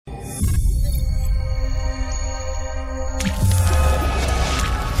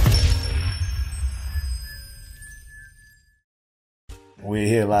We're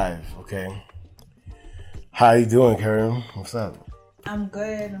here live, okay? How you doing, Karyn? What's up? I'm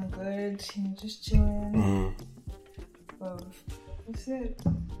good. Just chilling. Well, that's it.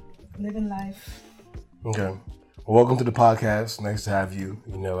 Living life. Okay. Well, welcome to the podcast. Nice to have you.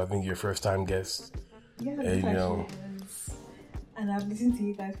 I think you're a first-time guest. Yeah, and, is. And I've listened to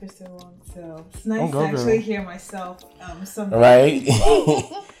you guys for so long, so it's nice to actually hear myself. Right?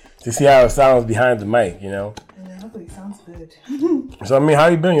 To see how it sounds behind the mic, Yeah, hopefully it sounds good. So, how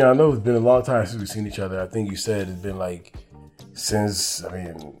you been? I know it's been a long time since we've seen each other. I think you said it's been since,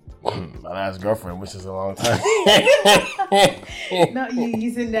 my last girlfriend, which is a long time. Not you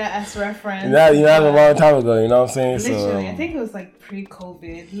using that as reference. That was a long time ago, you know what I'm saying? Literally, I think it was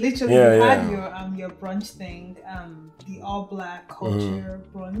pre-COVID. Literally, you had your brunch thing, the all-black culture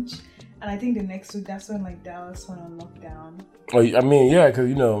brunch. And I think the next week, that's when Dallas went on lockdown. Oh,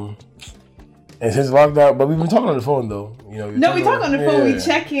 because, and since lockdown, but we've been talking on the phone though. We talk on the phone. We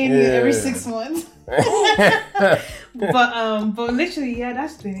check in every 6 months. But literally,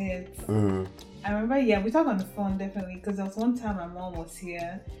 that's been it. I remember, we talked on the phone definitely because there was one time my mom was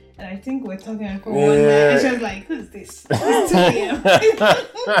here, and I think we're talking on the phone one night, and she was like, "Who's this?" It's 2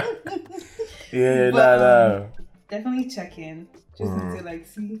 a.m. Definitely check in, just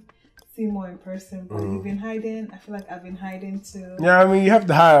to see more in person. But you've been hiding. I feel like I've been hiding too. Yeah, you have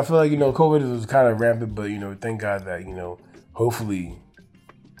to hide. I feel like COVID was kind of rampant, but thank God that hopefully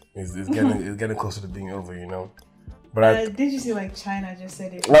it's getting closer to being over. But did you see China just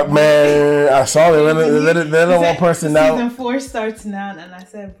said it? Man, I saw it. Let one person out. Season 4 starts now, and I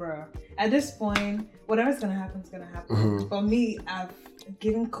said, bro, at this point, whatever's gonna happen is gonna happen. For me, I've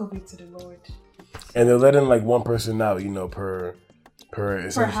given COVID to the Lord. And they're letting one person out, per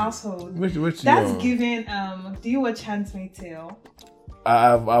household. Which that's given. Do you watch Handmaid's Tale?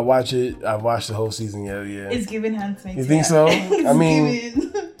 I watch it. I've watched the whole season. Yeah. It's given Handmaid's Tale. You think so?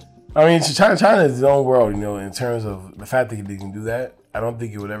 China is its own world, in terms of the fact that they can do that. I don't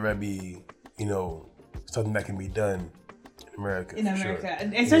think it would ever be, something that can be done in America. Sure.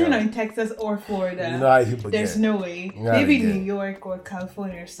 Especially not in Texas or Florida. There's no way. Maybe New York or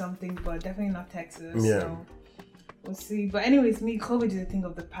California or something, but definitely not Texas. Yeah. So we'll see. But anyways, COVID is a thing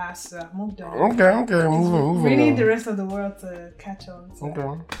of the past, so I've moved on. Okay. Moving. We need the rest of the world to catch on. So.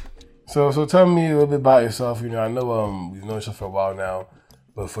 Okay. So tell me a little bit about yourself. I know we've known each other for a while now.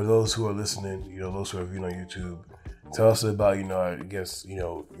 But for those who are listening, those who are viewing on YouTube, tell us about, I guess,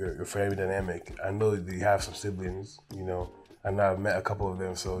 your family dynamic. I know that you have some siblings, I know I've met a couple of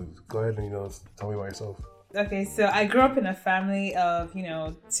them. So go ahead and, tell me about yourself. Okay, so I grew up in a family of,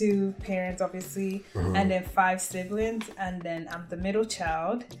 2 parents, obviously, and then 5 siblings. And then I'm the middle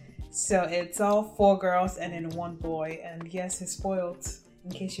child. So it's all 4 girls and then 1 boy. And yes, he's spoiled,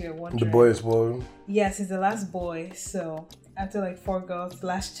 in case you were wondering. The boy is spoiled? Yes, he's the last boy. So after 4 girls,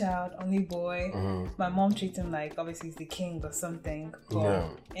 last child, only boy. My mom treats him obviously he's the king or something.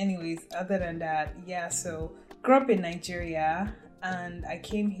 But anyways, other than that, so grew up in Nigeria, and I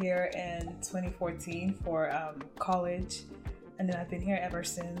came here in 2014 for college, and then I've been here ever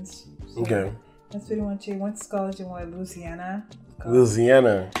since. So okay. That's pretty much it. Went to college in Louisiana.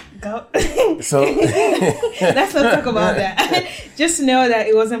 Louisiana. Go. So let's not talk about that. Just know that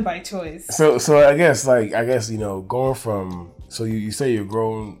it wasn't by choice. So I guess going from you say you're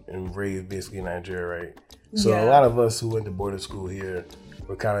grown and raised basically in Nigeria, right? So a lot of us who went to boarding school here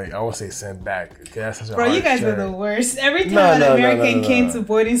were kind of, I won't say sent back. That's such a Bro, you guys were the worst. Every time an American came to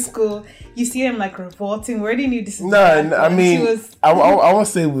boarding school, you see them revolting. Where do you need this? I won't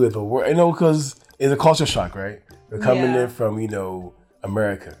say we were the worst. Because it's a culture shock, right? We're coming in from,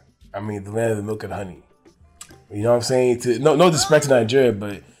 America. The land of the milk and honey. You know what I'm saying? No disrespect to Nigeria,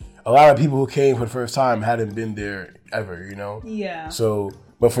 but a lot of people who came for the first time hadn't been there ever, Yeah. So,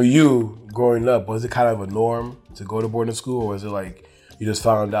 but for you, growing up, was it kind of a norm to go to boarding school? Or was it you just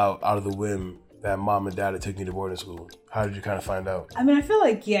found out of the whim that mom and dad had taken you to boarding school? How did you kind of find out? I feel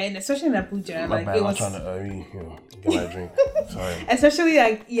and especially in Abuja, My bad, I'm trying to get my drink. Sorry. Especially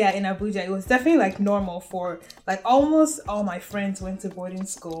in Abuja, it was definitely normal for almost all my friends went to boarding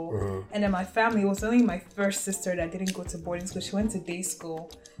school, and then my family, it was only my first sister that didn't go to boarding school. She went to day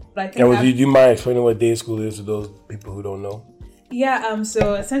school, but I think. Do you mind explaining what day school is to those people who don't know? Yeah,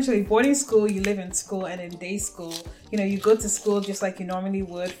 so essentially boarding school, you live in school, and in day school, you go to school just like you normally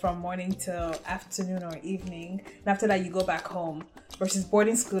would from morning till afternoon or evening. And after that, you go back home. Versus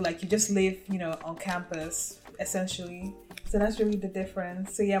boarding school, you just live, on campus, essentially. So that's really the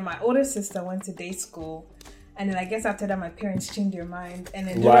difference. So my older sister went to day school. And then I guess after that, my parents changed their mind. And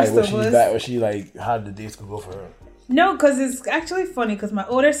then the rest of us... Was she how did day school go for her? No, because it's actually funny because my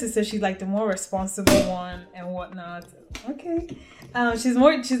older sister, she's like the more responsible one and whatnot. Okay. She's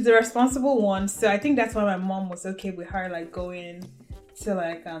the responsible one. So I think that's why my mom was okay with her like going to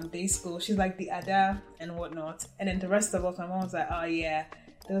like day school. She's like the Ada and whatnot. And then the rest of us, my mom was like, oh yeah,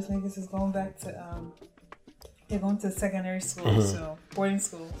 those niggas is going back to they're going to secondary school, so boarding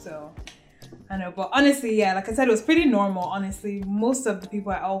school. So I know, but honestly, yeah, like I said, it was pretty normal. Honestly, most of the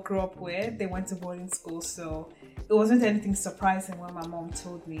people I all grew up with, they went to boarding school, so it wasn't anything surprising when my mom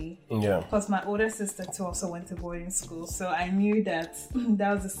told me. Yeah. Plus, my older sister too also went to boarding school, so I knew that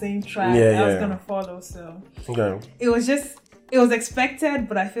that was the same track I was gonna follow. So it was expected,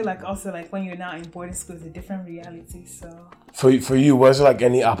 but I feel like also like when you're now in boarding school, it's a different reality. So for you, was there like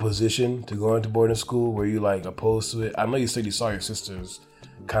any opposition to going to boarding school? Were you like opposed to it? I know you said you saw your sisters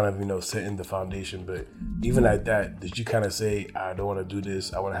kind of, setting the foundation, but even at that, did you kind of say, I don't want to do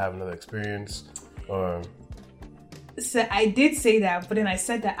this, I want to have another experience? Or so I did say that, but then I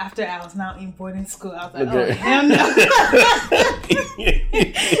said that after I was now in boarding school. I was like, oh, hell no.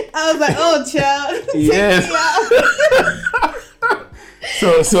 I was like, oh, child, yes.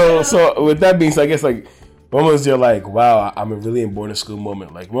 So with that being said, I guess like, when was your like, wow, I'm really in boarding school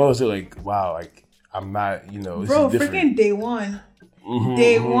moment? Like, when was it like, wow, like I'm not, this bro, is different. Freaking day one.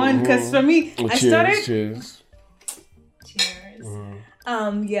 Day one, because for me, I started. Cheers.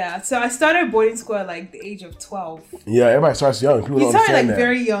 Yeah. So I started boarding school at like the age of 12. Yeah, everybody starts young. People don't understand that.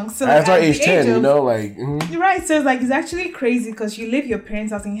 Very young. So I like, started age 10. You're right. So it's like it's actually crazy because you leave your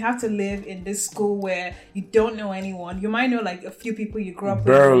parents' house and you have to live in this school where you don't know anyone. You might know like a few people you grew up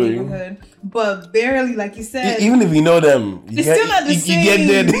with in the neighborhood, but barely, like you said. Even if you know them, it's still not the same. You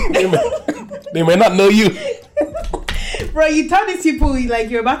get there, they may not know you. Bro, you tell these people like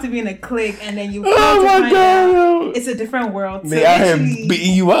you're about to be in a clique, and then you find out it's a different world. They out here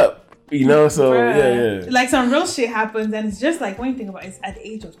beating you up, So bruh, yeah. Like some real shit happens, and it's just like when you think about it, it's at the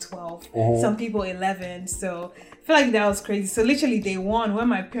age of 12. Some people 11. So I feel like that was crazy. So literally day one, when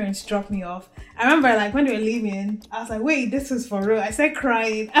my parents dropped me off, I remember like when they were leaving, I was like, wait, this is for real. I started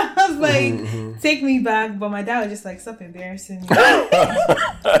crying. I was like, take me back. But my dad was just like, stop embarrassing me.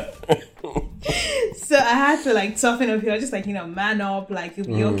 So I had to like toughen up here, just like, man up, like you'll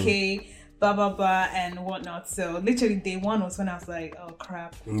be okay, blah, blah, blah, and whatnot. So literally day one was when I was like, oh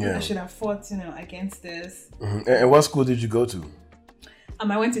crap, I should have fought, against this. And what school did you go to?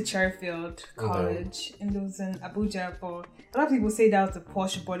 I went to Cherryfield College, and it was in Abuja. But a lot of people say that was a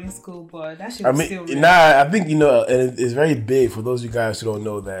posh boarding school, but that shit was still real. I think, and it's very big for those of you guys who don't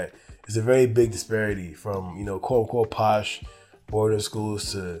know that. It's a very big disparity from, quote unquote posh boarding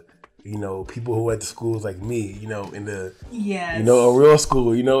schools to, people who went to schools like me, in the, a real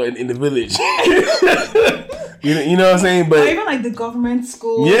school, in the village. You know what I'm saying? But even like the government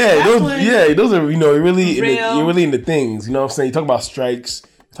schools. Yeah, those are, you're really into things. You know what I'm saying? You talk about strikes,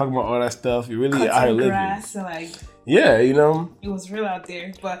 talking about all that stuff. You're really out here living. Grass, like, yeah, it was real out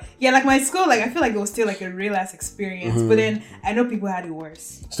there. But yeah, like my school, like I feel like it was still like a real ass experience. But then I know people had it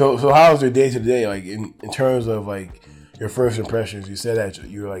worse. So how was your day to day, like in terms of like your first impressions? You said that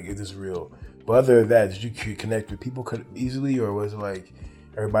you were like, is this real? But other than that, did you connect with people easily, or was it like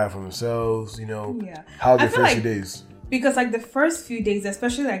everybody for themselves? Yeah. How was your first few days? Because like the first few days,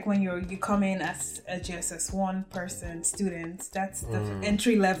 especially like when you come in as a GSS 1 person student, that's the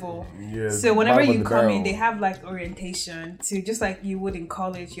entry level. Yeah, so whenever you come in, they have like orientation to just like you would in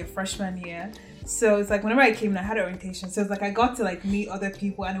college your freshman year. So it's like whenever I came in, I had orientation. So it's like I got to like meet other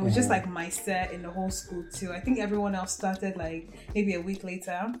people, and it was just like my set in the whole school too. I think everyone else started like maybe a week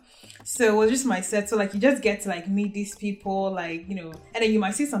later. So it was just my set. So like you just get to like meet these people, like, and then you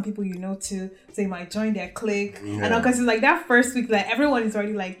might see some people too. So you might join their clique. Yeah. And because it's like that first week, like everyone is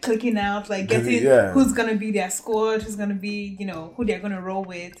already like clicking out, like getting who's gonna be their squad, who's gonna be, who they're gonna roll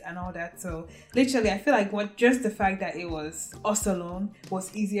with and all that. So literally I feel like just the fact that it was us alone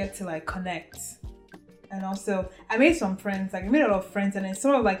was easier to like connect. And also, I made some friends. Like, I made a lot of friends. And it's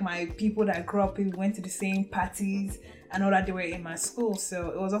sort of like my people that I grew up with, went to the same parties and all that. They were in my school.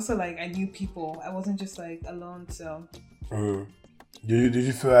 So it was also like I knew people. I wasn't just like alone. So, Did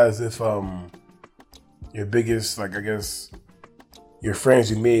you feel as if your biggest, like, I guess, your friends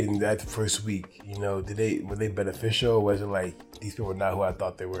you made in that first week, were they beneficial? Or was it like, these people are not who I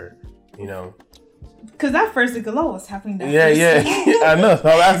thought they were, Because that first week, a lot was happening. Yeah. I know. So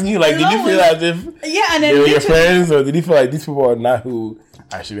I'm asking you, like, did you feel as if and then they were your friends, or did you feel like these people are not who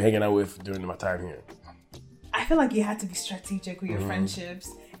I should be hanging out with during my time here? I feel like you had to be strategic with your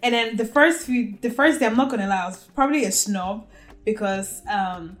friendships. And then the first day, I'm not gonna lie, I was probably a snob because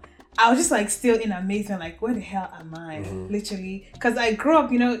I was just like still in amazement, like where the hell am I? Literally, because I grew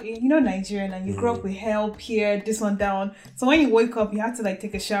up, you know Nigerian, and you grew up with help here, this one down. So when you wake up, you have to like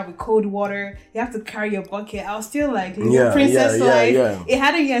take a shower with cold water. You have to carry your bucket. I was still like princess life. It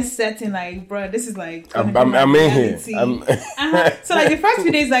hadn't yet set in, like, bro, this is like I'm in here. So like the first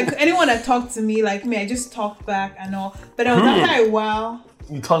few days, like anyone that talked to me, like me, I just talked back and all. But it was after a while.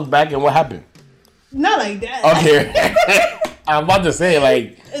 You talked back, and what happened? Not like that. Okay. I'm about to say,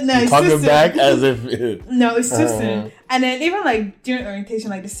 like, no, talking back as if... No, it's too soon. And then even, like, during orientation,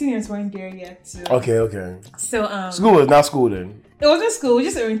 like, the seniors weren't there yet, too. Okay. So, school was not school then? It wasn't school, it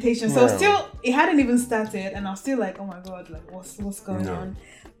was just orientation. So, still, it hadn't even started, and I was still like, oh my God, like, what's going on?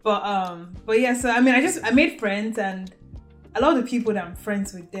 But yeah, so, I mean, I made friends, and a lot of the people that I'm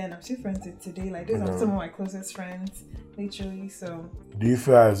friends with then, I'm still friends with today. Like, those are some of my closest friends, literally, so... Do you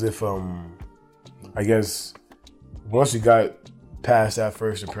feel as if, I guess... Once you got past that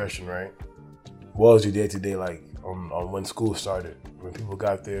first impression, right? What was your day-to-day like on when school started? When people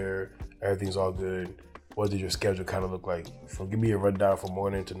got there, everything's all good. What did your schedule kind of look like? Give me a rundown from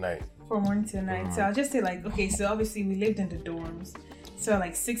morning to night. From morning to night. So I'll just say like, okay, so obviously we lived in the dorms. So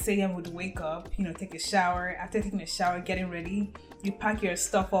like 6 a.m. would wake up, take a shower. After taking a shower, getting ready, you pack your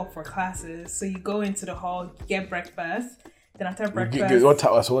stuff up for classes. So you go into the hall, get breakfast. Then after breakfast... What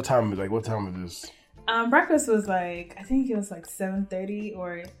time is this? Breakfast was like, I think it was like 7:30,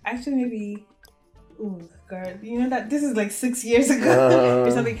 or actually maybe, oh God, that this is like 6 years ago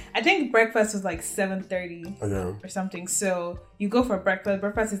or something. I think breakfast was like 7:30 or something. So you go for breakfast.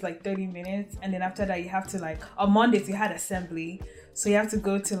 Breakfast is like 30 minutes, and then after that you have to like, on Mondays you had assembly, so you have to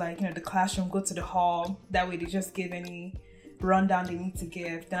go to like the classroom, go to the hall. That way they just give any rundown they need to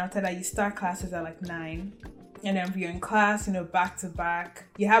give. Then after that you start classes at like 9. And then if you're in class, back to back,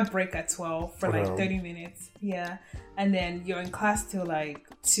 you have break at 12 for like 30 minutes. Yeah. And then you're in class till like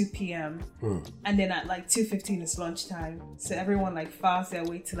 2 p.m. And then at like 2:15 is lunchtime. So everyone like files their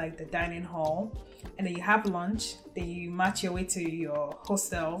way to like the dining hall. And then you have lunch. Then you march your way to your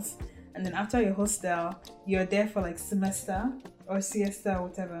hostels. And then after your hostel, you're there for like semester or siesta or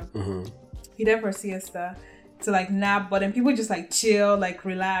whatever. You're there for siesta to like nap. But then people just like chill, like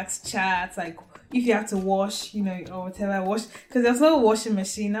relax, chat, like... If you have to wash, or whatever, wash, because there's no washing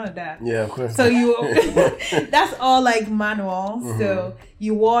machine, none of that. Yeah, of course. So that's all like manual. So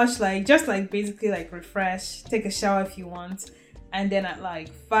you wash, like, just like basically like refresh, take a shower if you want. And then at like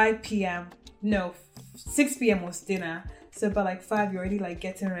 5 p.m., 6 p.m. was dinner. So by like 5, you're already like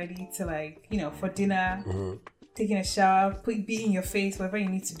getting ready to like, for dinner, taking a shower, beating your face, whatever you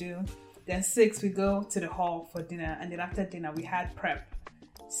need to do. Then 6, we go to the hall for dinner. And then after dinner, we had prep.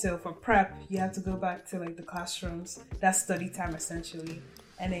 So for prep, you have to go back to like the classrooms. That's study time essentially.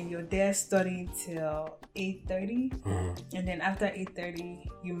 And then you're there studying till 8:30. And then after 8:30,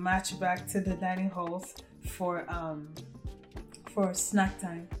 you march back to the dining halls for snack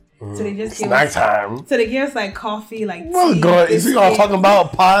time. So they just give us time. So they give us like coffee, like tea. Oh God, is he all talking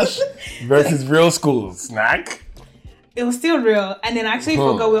about posh versus real school snack? It was still real. And then I actually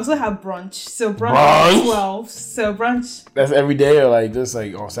forgot we also have brunch. So brunch is 12. So brunch. That's every day or like just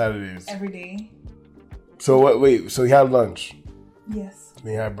like on Saturdays? Every day. So so you had lunch? Yes.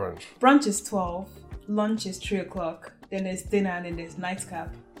 Then you had brunch? Brunch is 12. Lunch is 3 o'clock. Then there's dinner and then there's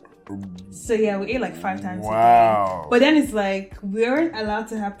nightcap. So yeah, we ate like 5 times a day. But then it's like we weren't allowed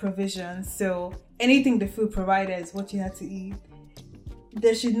to have provisions. So anything the food provided is what you had to eat.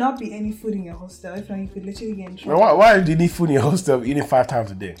 There should not be any food in your hostel. If not, you could literally get in trouble. Why do you need food in your hostel eating 5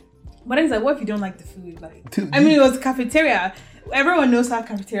 times a day? But then it's like, what if you don't like the food? Like, I mean, it was cafeteria. Everyone knows how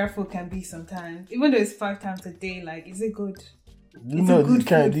cafeteria food can be sometimes. Even though it's 5 times a day, like, is it good? Do you know?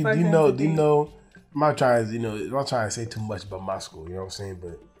 I'm not trying to say too much about my school. You know what I'm saying?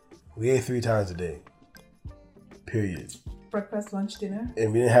 But we ate 3 times a day. Period. Breakfast, lunch, dinner.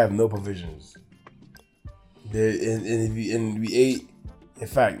 And we didn't have no provisions. And we ate. In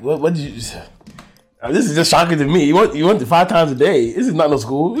fact, what did you? This is just shocking to me. You went 5 times a day. This is not no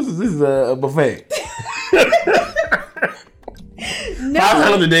school. This is a buffet. 5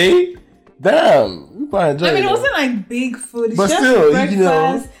 times a day. Damn, I mean, it wasn't like big food. It's but just still,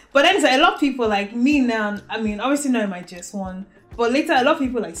 breakfast. But then a lot of people like me now. I mean, obviously not in my JS1, but later a lot of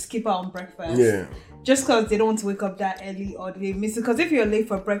people like skip out on breakfast. Yeah. Just because they don't want to wake up that early or they miss it. Because if you're late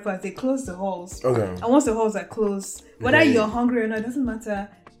for breakfast, they close the halls. Okay. And once the halls are closed, whether you're hungry or not, it doesn't matter.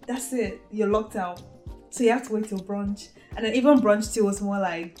 That's it. You're locked out. So you have to wait till brunch. And then even brunch too was more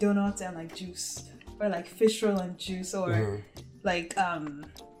like donuts and like juice. Or like fish roll and juice. Or like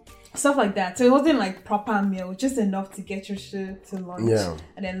stuff like that. So it wasn't like proper meal. Just enough to get your shit to lunch. Yeah.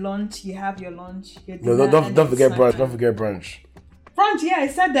 And then lunch, you have your lunch. Your dinner, don't forget brunch. Don't forget brunch. Brunch, yeah, I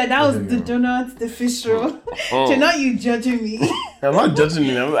said that. That was the donuts, the fish roll. So not you judging me. I'm not judging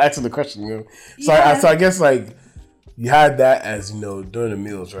you. I'm asking the question. So, I guess like you had that as during the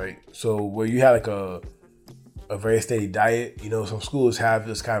meals, right? So where you had like a very steady diet. Some schools have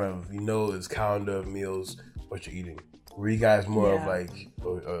this kind of this calendar of meals what you're eating. Were you guys more of like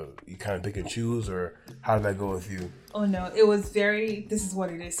you kind of pick and choose, or how did that go with you? Oh no, it was this is what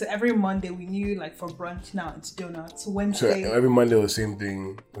it is. So every Monday we knew like for brunch now it's donuts. Wednesday. So every Monday was the same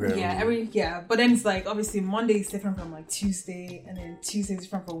thing. But then it's like obviously Monday is different from like Tuesday, and then Tuesday is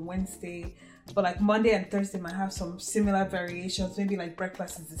different from Wednesday. But like Monday and Thursday might have some similar variations. Maybe like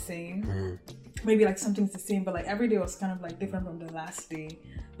breakfast is the same. Maybe like something's the same, but like every day was kind of like different from the last day.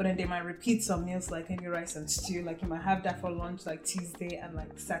 But then they might repeat some meals like maybe rice and stew. Like you might have that for lunch like Tuesday and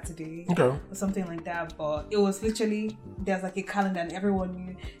like Saturday or something like that. But it was literally there's like a calendar and everyone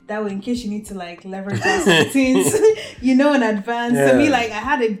knew that way in case you need to like leverage those routines, in advance. So me, like I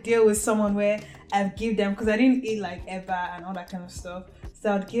had a deal with someone where I'd give them, because I didn't eat like eba and all that kind of stuff.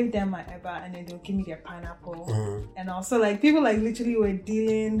 So I'd give them my eba and then they'll give me their pineapple. And also like people like literally were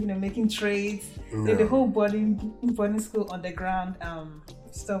dealing, making trades. Like, the whole boarding school underground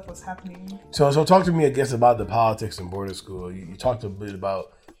stuff was happening. So talk to me, I guess, about the politics in boarding school. You talked a bit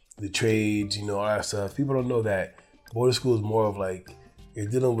about the trades, all that stuff. People don't know that boarding school is more of like you're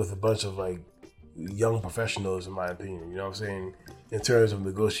dealing with a bunch of like young professionals, in my opinion. You know what I'm saying? In terms of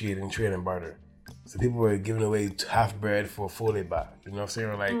negotiating trade and barter. So people were giving away half bread for full eba. You know what I'm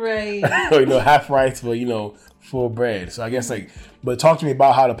saying? Like, right. Half rice for, full bread. So I guess but talk to me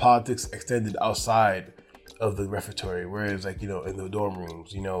about how the politics extended outside of the refectory, whereas like, in the dorm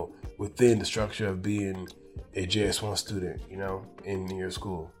rooms, within the structure of being a JS1 student, in your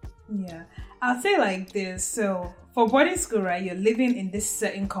school. Yeah. I'll say like this. So for boarding school, right, you're living in this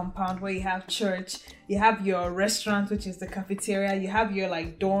certain compound where you have church, you have your restaurant, which is the cafeteria, you have your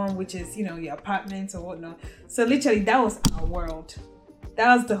like dorm, which is, your apartments or whatnot. So literally that was our world.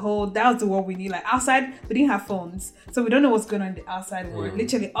 That was the world we knew. Like outside, we didn't have phones. So we don't know what's going on in the outside world.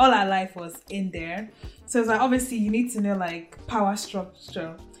 Literally all our life was in there. So it's like, obviously you need to know like power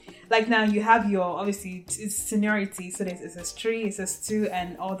structure. Like now you have your, obviously it's seniority. So there's SS3, SS2,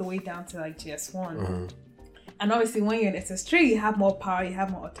 and all the way down to like GS1. And obviously when you're in SS3, you have more power, you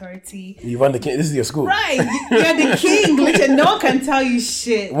have more authority. You run the king. This is your school. Right. You're the king. Literally, no one can tell you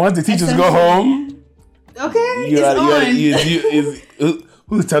shit. Once the teachers go home. It's on.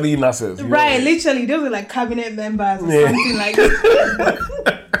 Who's telling you nonsense? Right. Literally, those are like cabinet members or something like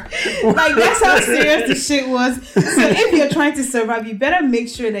that. Like that's how serious the shit was. So if you're trying to survive, you better make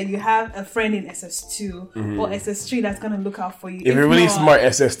sure that you have a friend in SS2 or SS3 that's gonna look out for you. If you're really smart,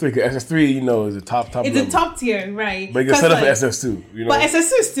 SS3, because SS3, is the top. It's level. A top tier, right? But you can set up for SS2. But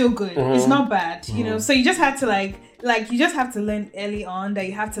SS2 is still good. It's not bad, So you just have to you just have to learn early on that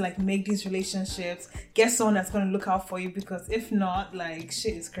you have to like make these relationships, get someone that's going to look out for you, because if not, like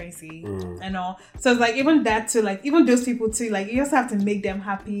shit is crazy and all. So it's like even that too, like even those people too, like you just have to make them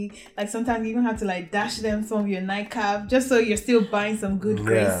happy. Like sometimes you even have to like dash them some of your nightcap just so you're still buying some good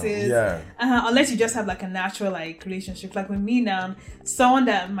graces. Unless you just have like a natural like relationship. Like with me now, someone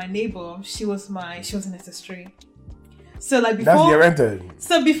that my neighbor, she was in SS3. So like before, that's your rented.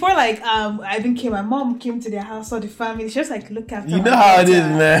 So before like I even came, my mom came to their house, saw the family. She just like look after. You know how it is,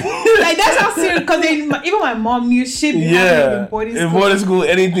 man. Like that's how serious. Because even my mom knew she'd be in boarding school. In boarding school,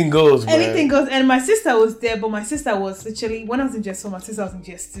 anything goes. Man. Anything goes. And my sister was there, but my sister was literally when I was in GS1, my sister was in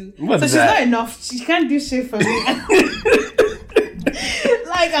GS2. What's so she's not enough. She can't do shit for me.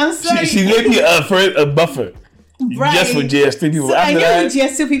 Like I'm sorry. She made you a buffer. Right. Just for GS3 people. So I knew with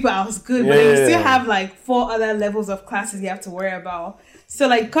GS2 people I was good, but you still have like 4 other levels of classes you have to worry about. So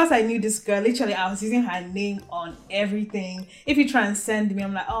like, because I knew this girl, literally I was using her name on everything. If you try and send me,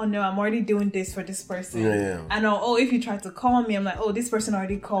 I'm like, oh no, I'm already doing this for this person. And if you try to call me, I'm like, oh, this person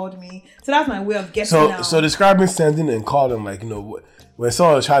already called me. So that's my way of getting out. So describing sending and calling, like, when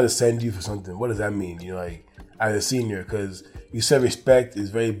someone tries to send you for something, what does that mean? Like as a senior, because you said respect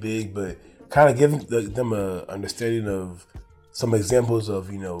is very big, but kind of giving them a understanding of some examples of,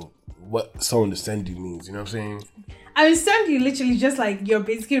 what someone to send you means. You know what I'm saying? I mean, send you literally just like you're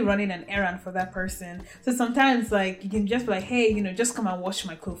basically running an errand for that person. So sometimes like you can just be like, hey, just come and wash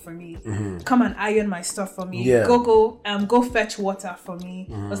my clothes for me. Come and iron my stuff for me. Go fetch water for me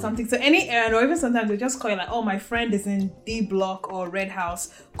or something. So any errand, or even sometimes they just call you like, oh, my friend is in D block or Red House.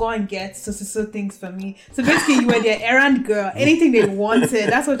 Go and get so things for me. So basically you were their errand girl. Anything they wanted,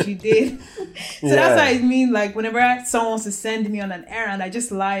 that's what you did. So that's what I mean. Like whenever someone wants to send me on an errand, I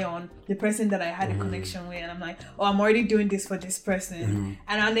just lie on the person that I had a connection with, and I'm like, oh, I'm already doing this for this person.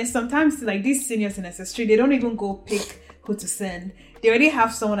 And then sometimes like these seniors in SS3, they don't even go pick who to send. they already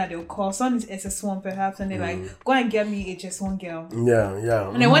have someone that they'll call. Someone is SS1 perhaps, and they're like, go and get me a just1 girl. Yeah.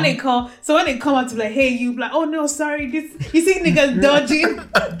 And then when they come out to be like, hey, you, like, oh no, sorry, this, you see niggas dodging.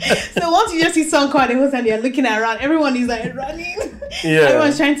 So once you just see someone call the host and they're looking around, everyone is like running. Yeah.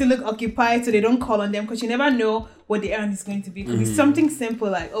 Everyone's trying to look occupied so they don't call on them, because you never know what the errand is going to be. It could be something simple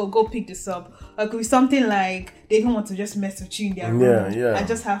like, oh, go pick this up. Or it could be something like they even want to just mess with you in their room and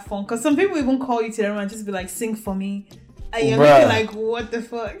just have fun. Because some people even call you to their room and just be like, sing for me. And you're looking like, what the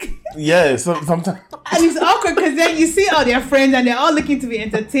fuck? Yeah, sometimes. And it's awkward because then you see all their friends and they're all looking to be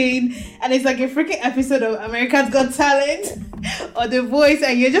entertained. And it's like a freaking episode of America's Got Talent or The Voice.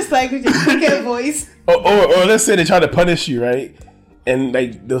 And you're just like, with your cricket voice. Or let's say they try to punish you, right? And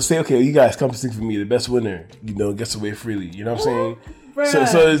like they'll say, okay, you guys come sing for me. The best winner, gets away freely. You know what I'm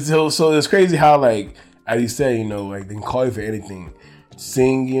saying? So it's crazy how, like, as you say, like they can call you for anything.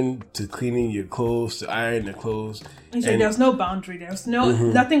 Singing to cleaning your clothes to ironing the clothes. And there was no boundary. There was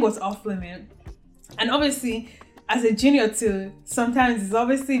nothing was off limit. And obviously, as a junior too, sometimes it's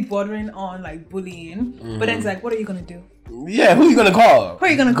obviously bordering on like bullying. But then it's like, what are you gonna do? Yeah, who are you gonna call? Who are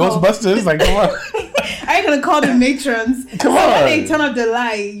you gonna call? Ghostbusters? Like, come on. Are you gonna call the matrons? Come on. When they turn up the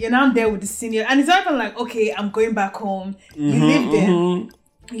light, you're now there with the senior. And it's not even like, okay, I'm going back home. You live there.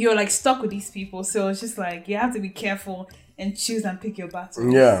 You're like stuck with these people. So it's just like, you have to be careful and choose and pick your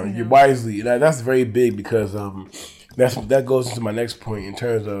battles. Yeah, you wisely. That's very big because that goes into my next point in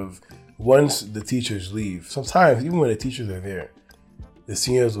terms of once the teachers leave. Sometimes, even when the teachers are there, the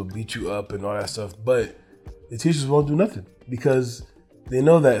seniors will beat you up and all that stuff. But the teachers won't do nothing because they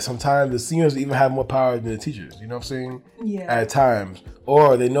know that sometimes the seniors even have more power than the teachers. You know what I'm saying? Yeah. At times.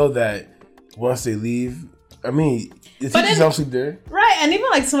 Or they know that once they leave, the teachers don't sleep there. Right, and even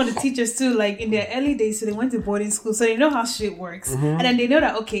like some of the teachers too, like in their early days, so they went to boarding school, so they know how shit works. And then they know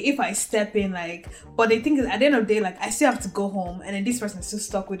that, okay, if I step in, like, but they think at the end of the day, like, I still have to go home, and then this person is still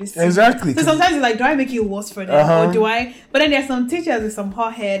stuck with this team. Exactly. So sometimes it's like, do I make it worse for them, or do I? But then there's some teachers with some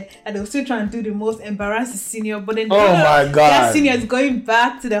hot head, and they'll still try and do the most, embarrass the senior, but then that senior is going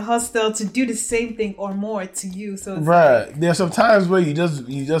back to the hostel to do the same thing or more to you. So it's like, there's some times where you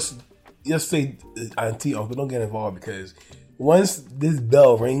just say, auntie, uncle, don't get involved because once this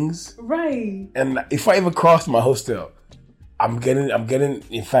bell rings, right, and if I ever cross my hostel, I'm getting.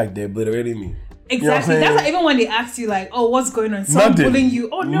 In fact, they're obliterating me. Exactly. That's like, even when they ask you like, "Oh, what's going on?" Someone bullying you.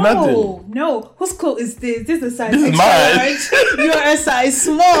 Oh no, whose coat is this? This is a size extra large. You are a size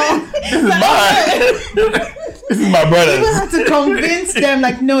small. This is mine. This is my brother. You have to convince them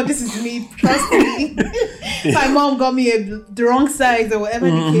like, no, this is me. Trust me. My mom got me the wrong size or whatever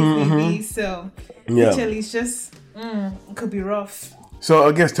the case may be. So literally, it's just it could be rough. So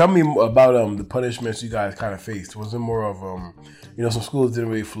I guess tell me about the punishments you guys kind of faced. Was it more of some schools didn't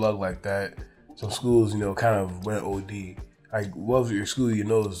really flug like that. Some schools, kind of went OD. Like, what was your school?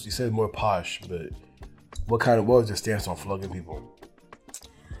 You said more posh, but what was your stance on flogging people?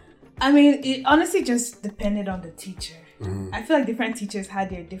 It honestly just depended on the teacher. I feel like different teachers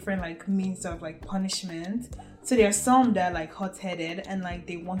had their different like means of like punishment. So there are some that are like hot-headed and like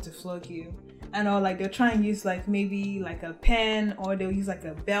they want to flog you, and or like they'll try and use like maybe like a pen, or they'll use like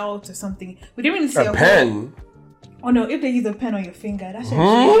a belt or something. We didn't really say a pen. Oh no, if they use a pen on your finger, that shit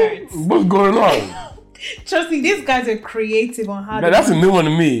hurts. What's going on? Trust me, these guys are creative on how that's a new one to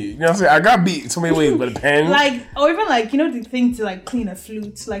me. You know what I'm saying? I got beat so many ways, but a pen. Like, or even like, the thing to like clean a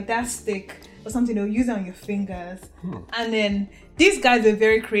flute, like that stick or something, they'll use it on your fingers. And then these guys are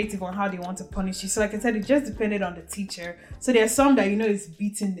very creative on how they want to punish you. So like I said, it just depended on the teacher. So there are some that is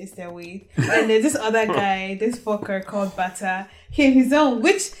beating is their way. And there's this other guy, this fucker called Bata. He in his own,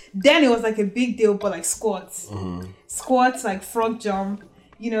 which then it was like a big deal, but like squats. Squats, like frog jump.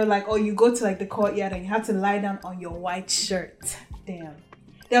 Or you go to like the courtyard and you have to lie down on your white shirt. Damn.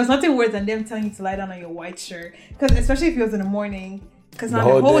 There was nothing worse than them telling you to lie down on your white shirt. Because especially if it was in the morning. Because now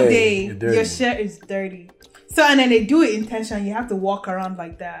the whole day your shirt is dirty. So, and then they do it intentionally. You have to walk around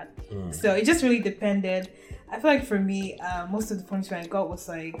like that. So it just really depended. I feel like for me, most of the punishment I got was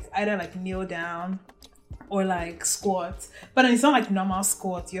like either like kneel down or like squat. But then it's not like normal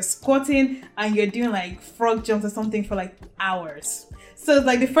squat. You're squatting and you're doing like frog jumps or something for like hours. So it's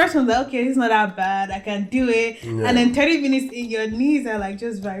like the first one's like, okay, it's not that bad. I can do it. Yeah. And then 30 minutes in, your knees are like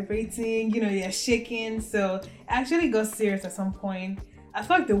just vibrating. You're shaking. So it actually got serious at some point. I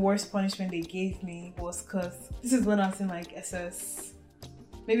feel like the worst punishment they gave me was because this is when I was in like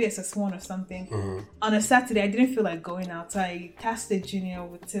maybe SS1 or something. On a Saturday, I didn't feel like going out. So I tasked the junior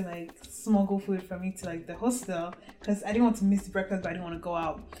to like smuggle food for me to like the hostel because I didn't want to miss the breakfast, but I didn't want to go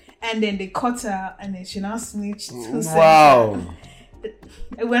out. And then they caught her and then she now snitched. Wow.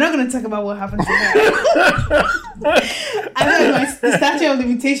 We're not going to talk about what happened to her. I know the statute of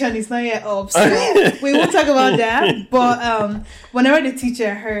limitation is not yet up, so we won't talk about that. But whenever the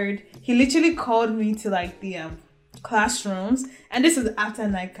teacher heard, he literally called me to like the classrooms, and this was after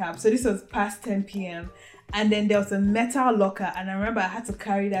nightcap, so this was past 10 p.m. And then there was a metal locker, and I remember I had to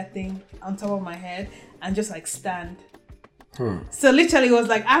carry that thing on top of my head and just like stand. So literally it was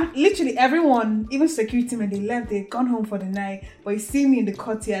like, literally everyone, even security men, they left, they'd gone home for the night, but you see me in the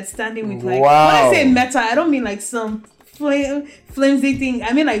courtyard standing with like, when I say metal, I don't mean like some flimsy thing,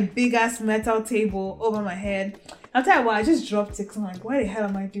 I mean like big ass metal table over my head. After a while, I just dropped it. I'm like, why the hell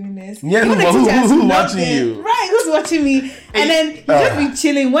am I doing this? Yeah, who's watching you? Right, who's watching me? And then you just be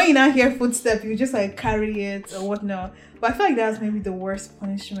chilling. When you now hear footsteps, you just like carry it or whatnot. But I feel like that was maybe the worst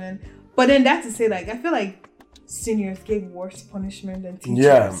punishment. But then that's to say, like, I feel like seniors gave worse punishment than teachers.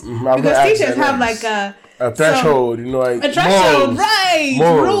 Yeah, because teachers have like a threshold, like a threshold, right?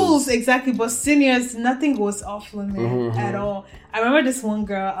 Rules, exactly. But seniors, nothing goes off limit at all. I remember this one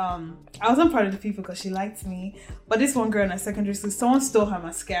girl. I wasn't part of the people because she liked me, but this one girl in her secondary school, someone stole her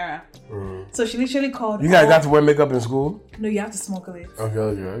mascara. So she literally called. You guys got to wear makeup in school? No, you have to smuggle it.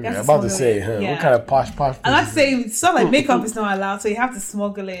 Okay. I'm about to say, what kind of posh? I like to say, it's not like makeup is not allowed, so you have to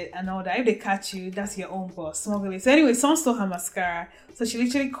smuggle it and all that. If they catch you, that's your own boss. Smuggle it. So anyway, someone stole her mascara, so she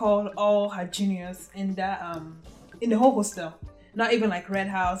literally called all her juniors in that in the whole hostel. Not even like Red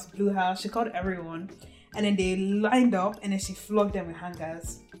House, Blue House. She called everyone, and then they lined up, and then she flogged them with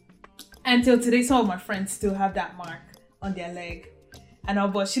hangers. Until today, some of my friends still have that mark on their leg.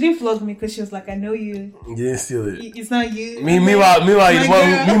 But she didn't flog me because she was like, I know you. You didn't steal it. It's not you. Meanwhile, you're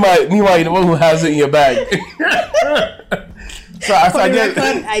the one who has it in your bag.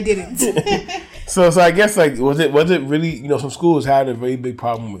 I didn't. So I guess like was it really, some schools had a very big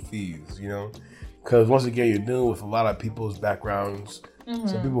problem with thieves, because once again you're dealing with a lot of people's backgrounds.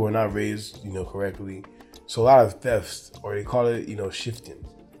 Some people were not raised, correctly. So a lot of thefts, or they call it, shifting.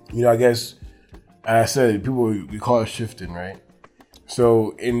 I guess, as I said, we call it shifting, right?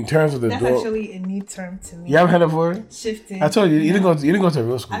 So in terms of the that's actually a new term to me. You haven't heard it before? Shifting. I told you, you didn't go to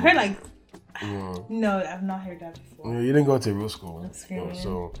real school. I've heard like, no, I've not heard that before. You didn't go to real school.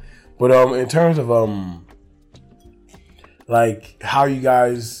 But in terms of like how you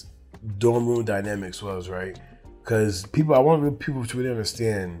guys dorm room dynamics was, right? Because I want people to really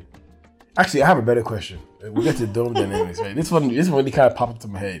understand. Actually, I have a better question. We get to dorm dynamics, right? This one really kind of popped into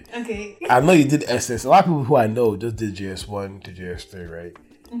my head. Okay. I know you did SS. A lot of people who I know just did JS1 to JS3, right?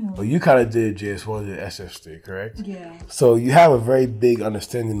 But you kind of did JS1 to SS3, correct? Yeah. So you have a very big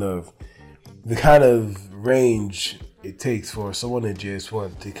understanding of the kind of range it takes for someone in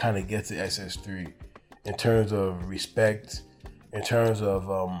JS1 to kind of get to SS3 in terms of respect, in terms of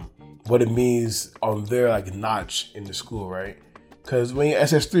what it means on their like notch in the school, right? Because when you're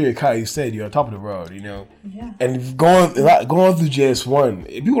SS3, you said you're on top of the world, Yeah. And going through JS1,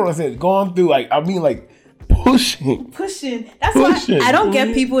 if people don't understand, going through pushing. That's why I don't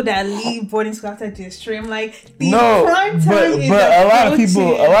get people that leave boarding school after JS3. I'm like, prime time is but a lot of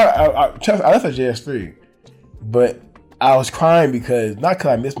people, I left at JS3, but I was crying not because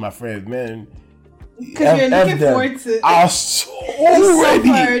I missed my friends, man. Because you're looking forward to it. I was so ready.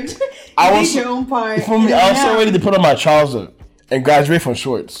 I was your own part. For me, I was so ready to put on my trouser and graduate from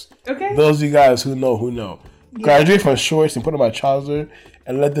shorts. Okay. Those of you guys who know. Yeah. Graduate from shorts and put on my trouser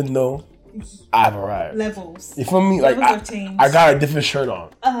and let them know I've arrived. Levels. You feel me? Like I got a different shirt on.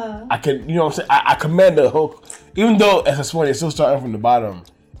 I can, what I'm saying? I command the whole, even though SS1 is still starting from the bottom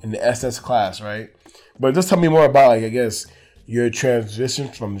in the SS class, right? But just tell me more about, I guess, your transition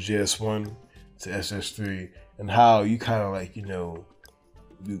from JS1 to SS3 and how you kind of you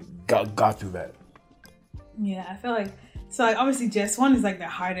got through that. Yeah, I feel like, so obviously JS1 is the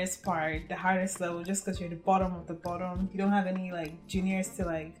hardest part, the hardest level, just because you're the bottom of the bottom. You don't have any juniors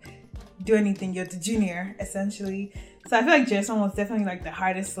to do anything. You're the junior essentially. So I feel like JS1 was definitely the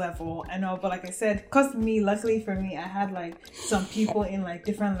hardest level. I know, but like I said, because luckily for me, I had some people in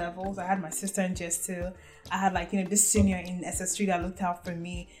different levels. I had my sister in JS2. I had this senior in SS3 that looked out for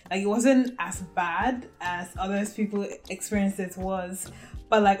me. It wasn't as bad as others people experienced it was.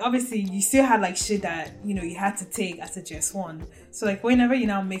 But obviously you still had shit that you had to take as a JS1. So whenever you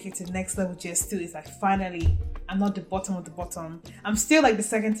now make it to the next level JS2, it's finally I'm not the bottom of the bottom. I'm still the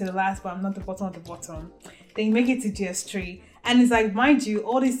second to the last, but I'm not the bottom of the bottom. Then you make it to JS3, and it's mind you,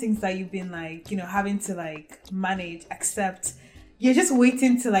 all these things that you've been having to manage, accept. You're just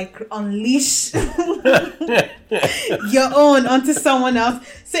waiting to unleash your own onto someone else.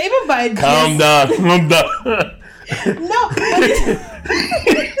 So even by calm down. No,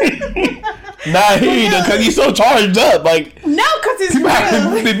 nah, because he's so charged up. No, because it's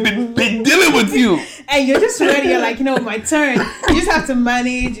people have been dealing with you. And you're just ready. You're like, my turn. You just have to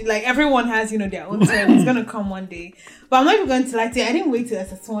manage. Like, everyone has, their own turn. It's going to come one day. But I'm not even going to lie to you. I didn't wait till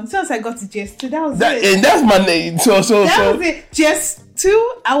SS1. As soon as I got to JS2, that was it. And that's my name. That was it.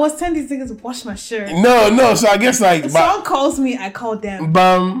 JS2, I was telling these niggas to wash my shirt. No. So I guess like... If someone calls me, I call them.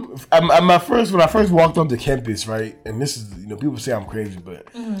 When I first walked onto campus, right? And this is, people say I'm crazy, but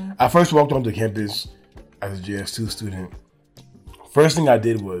I first walked onto campus as a JS2 student. First thing I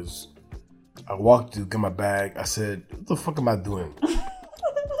did was I walked to get my bag. I said, what the fuck am I doing?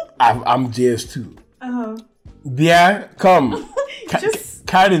 I'm JS2. Uh-huh. Yeah, come.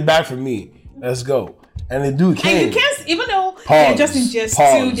 Carry it back for me. Let's go. And the dude came. And you can't, even though they're just in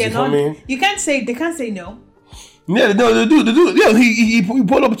JS2, they're not. They can't say no. Yeah, no, the dude. Yeah, he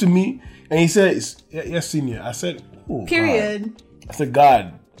pulled up to me and he said, "Yes, senior." I said, "Oh, period." God. I said,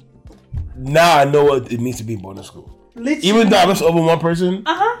 "God, now I know what it means to be in boarding school." Literally. Even though I was over one person.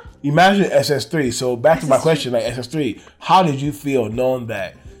 Imagine SS3. So back to my question, like SS3, how did you feel knowing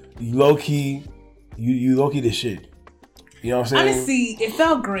that you low key the shit? You know what I'm saying? Honestly, it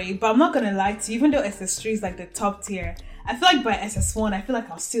felt great, but I'm not gonna lie to you. Even though SS3 is like the top tier, I feel like by SS1, I feel like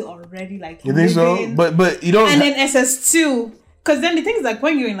I was still already like. You think so? But you don't. And then SS2, because then the thing is like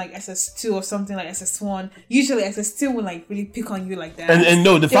when you're in like SS2 or something like SS1, usually SS2 will like really pick on you like that. And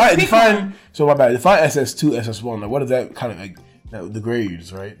no, define. So my bad. Define SS2, SS1. Like what is that kind of like? The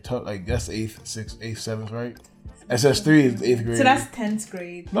grades, right? Like that's 8th, 6th, 8th, 7th, right? SS3 is 8th grade. So that's 10th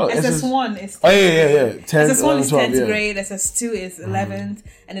grade. No, SS1 is 10th Oh, yeah. 10th, SS1 is 10th 12, grade, SS2 is 11th,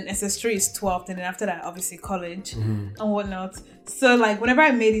 and then SS3 is 12th, and then after that, obviously, college and whatnot. So, like, whenever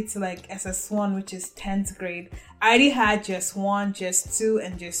I made it to, like, SS1, which is 10th grade, I already had just 1, just 2,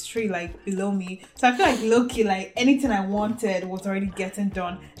 and just 3, like, below me. So I feel like, low-key, like, anything I wanted was already getting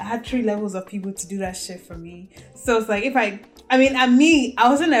done. I had 3 levels of people to do that shit for me. So it's like, I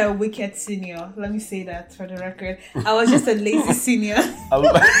wasn't a wicked senior. Let me say that for the record. I was just a lazy senior.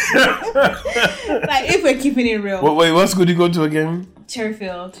 Like, if we're keeping it real. Wait, what school do you go to again?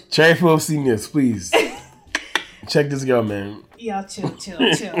 Cherryfield seniors, please. Check this girl, man. Yeah, chill.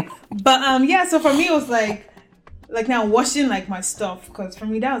 But, so for me, it was like now washing, like, my stuff. Because for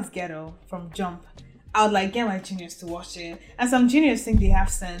me, that was ghetto from jump. I would like get my juniors to wash it. And some juniors think they have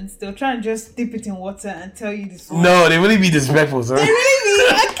sense. They'll try and just dip it in water and tell you this one. No, they really be disrespectful, sir. They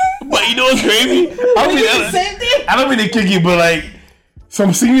really be. But you know what's crazy? I don't mean to kick you, but like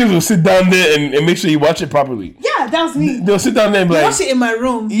some seniors will sit down there and make sure you watch it properly. Yeah, that was me. They'll sit down there and be like, watch it in my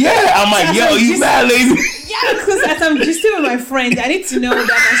room. Yeah, I'm like, yo, you mad lazy. Yeah, because as I'm just with my friends, I need to know that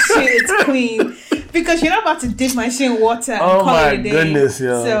my shit is clean. Because you're not about to dip my shit in water and call it a day. Oh my goodness,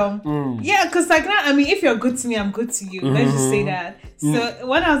 yeah. So, yeah, because like now, I mean, if you're good to me, I'm good to you. Let's just say that. So,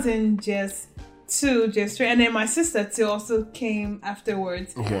 when I was in just 2, just 3, and then my sister too also came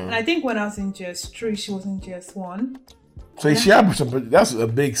afterwards. Okay. And I think when I was in just 3, she was in just 1. So she had that's a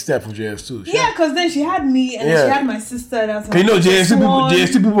big step for JS2. Yeah, because then she had me and then she had my sister. That was like,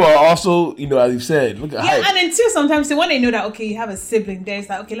 JS2 people are also, as you said, look at height. And then too, sometimes when they know that, okay, you have a sibling there, it's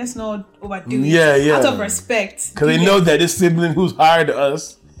like, okay, let's not overdo it. Out of respect. Because they know that this sibling who's higher than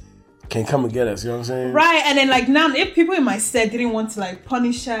us can come and get us, you know what I'm saying? Right, and then like now, if people in my set didn't want to like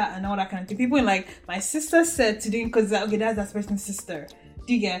punish her and all that kind of thing, people in like my sister said to do, because okay, that's that person's sister.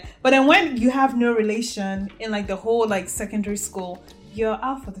 Do you get? But then when you have no relation in like the whole like secondary school, you're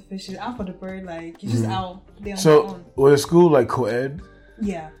out for the fishes, out for the bird, like you're just out there on your own. Was the school like co-ed?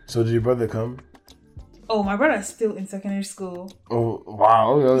 Yeah. So did your brother come? Oh, my brother's still in secondary school. Oh,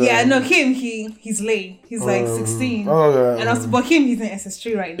 wow. Okay. Yeah, no, he's late. He's like 16. And also, but he's in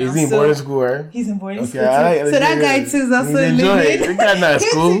SS3 right now. Is he in boarding school, right? He's in boarding school too. So that guy too is also in living. That guy not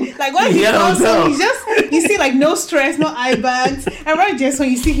school. Like when he comes home, he's just, you see like no stress, no eye bags. And right just when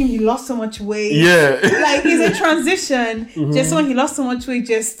you see him, he lost so much weight. Yeah. Like he's a transition. Just when he lost so much weight,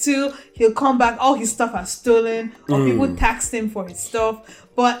 just to, he'll come back, all his stuff are stolen, or people taxed him for his stuff.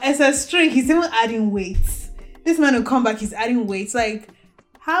 But SS3, he's even adding weight. This man will come back, he's adding weight. Like,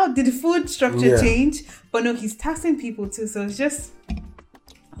 how did the food structure change? But no, he's taxing people too. So it's just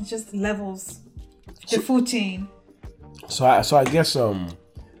levels, the food chain. So I guess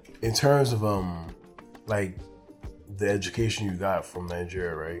in terms of like the education you got from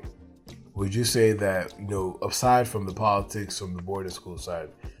Nigeria, right? Would you say that, aside from the politics from the boarding school side,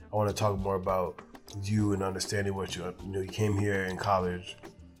 I want to talk more about you and understanding what you came here in college.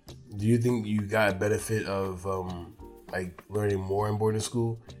 Do you think you got a benefit of like learning more in boarding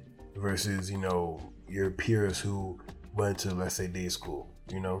school versus your peers who went to, let's say, day school?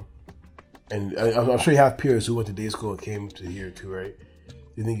 And I'm sure you have peers who went to day school and came to here too, right? Do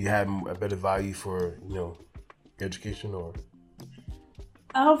you think you had a better value for your education or?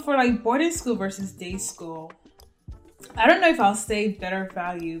 For like boarding school versus day school, I don't know if I'll say better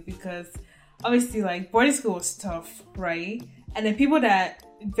value, because obviously like boarding school was tough, right? And then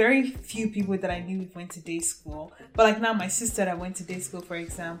very few people that I knew went to day school. But like now my sister that went to day school, for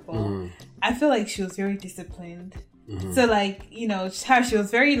example, I feel like she was very disciplined. So like, she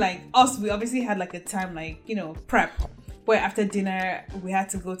was very like us. We obviously had like a time like, prep, where after dinner we had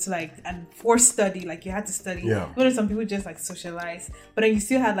to go to like and for study, like you had to study. Yeah. Some people just like socialize, but then you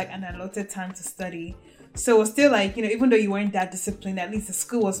still had like an allotted time to study. So it was still like, even though you weren't that disciplined, at least the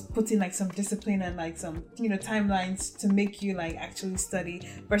school was putting like some discipline and like some, timelines to make you like actually study.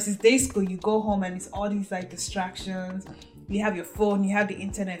 Versus day school, you go home and it's all these like distractions. You have your phone, you have the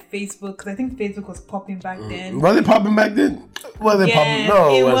internet, Facebook, because I think Facebook was popping back then. Was it popping back then? Was it popping?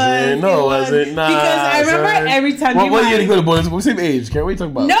 No, it wasn't. No, it wasn't. Nah, because I remember every time. What year did you go to boarding school? Same age. What are you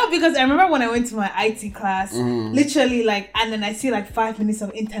talking about? No, because I remember when I went to my IT class, literally like, and then I see like 5 minutes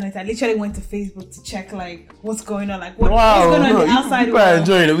of internet. I literally went to Facebook to check like what's going on, like what's going on in the outside world.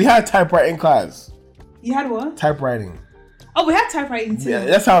 Enjoying it. We had typewriting class. You had what? Typewriting. Oh, we had typewriting too. Yeah,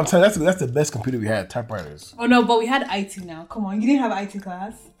 that's how I'm telling you. That's the best computer we had, typewriters. Oh no, but we had IT now. Come on, you didn't have IT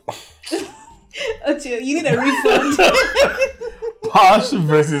class. You need a refund. Posh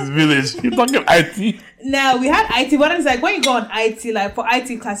versus village. You're talking IT. No, we had IT, but it's like when you go on IT, like for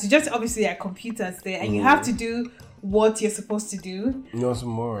IT class, you just obviously have computers there, and you have to do what you're supposed to do. Some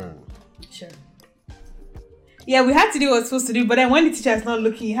more. Sure. Yeah, we had to do what we're supposed to do, but then when the teacher is not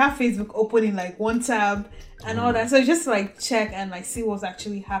looking, you have Facebook open in like one tab and all that. So you just like check and like see what's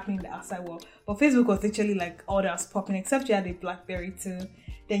actually happening in the outside world. But Facebook was literally like all that was popping, except you had a BlackBerry too.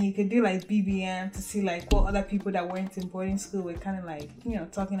 Then you could do like BBM to see like what other people that weren't in boarding school were kind of like,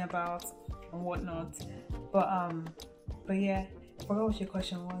 talking about and whatnot. But yeah, I forgot what your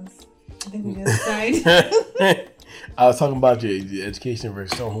question was. I think we just died. I was talking about your education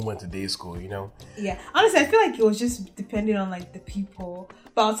versus someone who went to day school, Yeah. Honestly, I feel like it was just depending on like the people.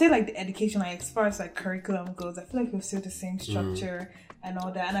 But I'll say like the education, like as far as like curriculum goes, I feel like it was still the same structure and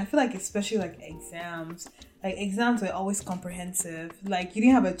all that. And I feel like especially like exams were always comprehensive. Like you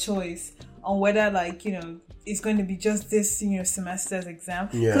didn't have a choice on whether like, it's going to be just this semester's exam.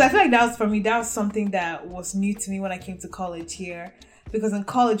 Because I feel like that was something that was new to me when I came to college here. Because in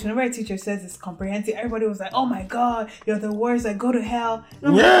college, whenever a teacher says it's comprehensive, everybody was like, "Oh my God, you're the worst! Like, go to hell!"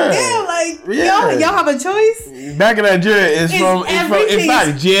 And I'm like, "Damn, y'all have a choice." Back in Nigeria, it's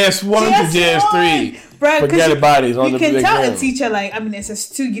like JS1 to JS3. Bro, forget about it. You can tell a teacher like,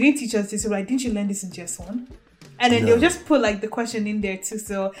 SS2, you didn't teach us this, so like, didn't you learn this in JS1? And then they'll just put like the question in there too.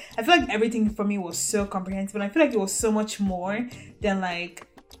 So I feel like everything for me was so comprehensive, and I feel like it was so much more than like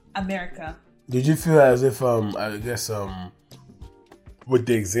America. Did you feel as if with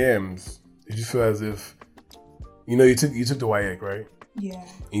the exams, did you feel as if you took the YEC, right? Yeah.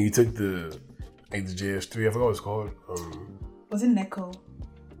 And you took the JS3, I forgot what it's called. Was it NECO?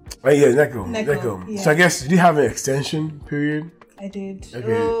 Oh yeah, NECO. Yeah. So I guess, did you have an extension period? I did.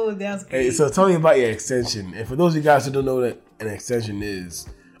 Okay. Oh, that was great. Hey, so tell me about your extension. And for those of you guys who don't know what an extension is,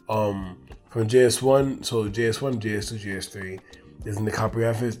 from JS1, so JS1, JS2, JS3, is in the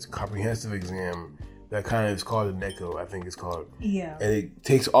comprehensive exam that kind of is called the NECO, I think it's called. Yeah. And it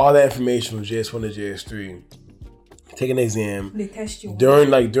takes all that information from JS1 to JS3, take an exam. They test you during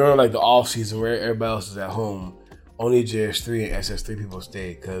the off season where everybody else is at home. Only JS3 and SS3 people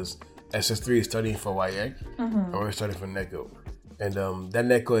stay because SS3 is studying for YEC and we're studying for NECO. And that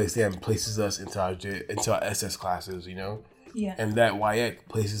NECO exam places us into our SS classes, Yeah. And that YEC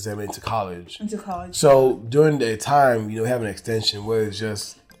places them into college. So during the time, we have an extension where it's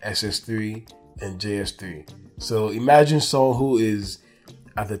just SS3 and JS3. So imagine someone who is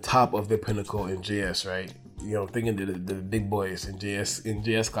at the top of their pinnacle in JS, right? Thinking the big boys in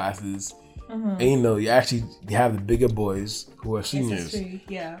JS classes. And you actually have the bigger boys who are seniors. SS3,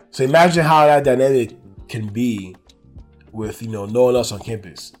 yeah. So imagine how that dynamic can be with no one else on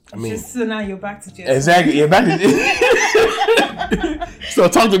campus. I mean, so now you're back to JS. Exactly, you're back to. So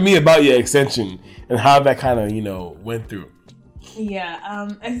talk to me about your extension and how that kind of went through. Yeah,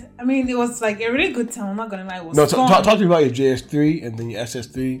 I mean, it was like a really good time. I'm not gonna lie, it was fun. Talk to me about your JS3 and then your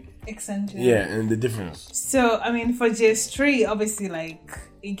SS3 extension. Yeah, and the difference. So I mean, for JS3, obviously, like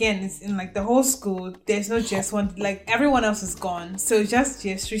again, it's in like the whole school. There's no JS1. Like everyone else is gone, so just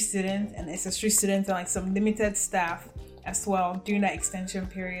JS3 students and SS3 students and like some limited staff as well during that extension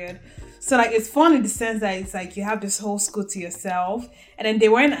period. So like it's fun in the sense that it's like you have this whole school to yourself, and then they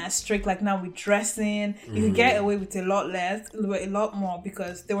weren't as strict like now with dressing. You could get away with a lot more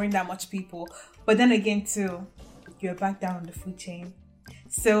because there weren't that much people. But then again too, you're back down on the food chain.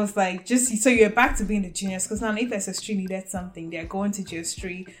 So it's like so you're back to being the juniors because now if SS3 needed something, they're going to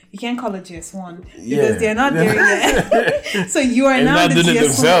GS3. You can't call it GS1 because they're not there yet. So you are now the GS1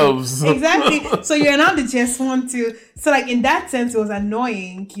 themselves. Exactly. So you're now the GS1 too. So like in that sense, it was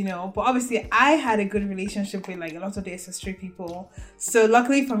annoying, But obviously, I had a good relationship with like a lot of the SS3 people. So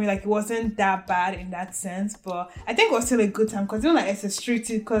luckily for me, like it wasn't that bad in that sense. But I think it was still a good time because like SS3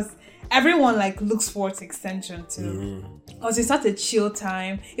 too, because everyone like looks forward to extension too. Because it's such a chill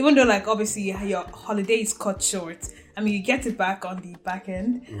time, even though like obviously your holiday is cut short. I mean, you get it back on the back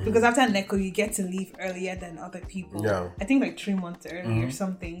end because after NECO you get to leave earlier than other people. Yeah. I think like 3 months early or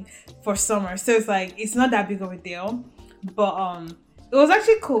something for summer. So it's like it's not that big of a deal, but it was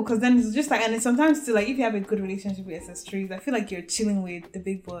actually cool because then it's just like, and sometimes too, like if you have a good relationship with SS3s, I feel like you're chilling with the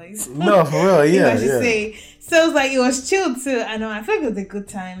big boys. No, for real, yeah. I should say. So it was like, it was chill too. I know, I feel like it was a good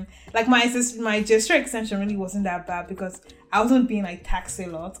time. Like my gesture extension really wasn't that bad because I wasn't being like taxed a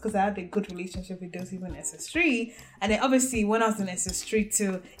lot because I had a good relationship with those people in SS3. And then obviously when I was in SS3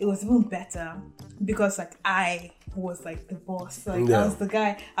 too, it was even better because like I was like the boss. Like I was the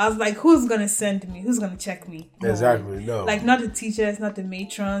guy. I was like, who's gonna send me? Who's gonna check me? Exactly. No. Like not the teachers, not the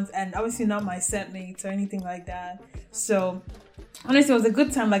matrons, and obviously not my set mates or anything like that. So honestly, it was a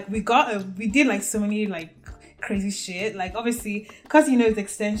good time. Like we did like so many like crazy shit. Like obviously, cause it's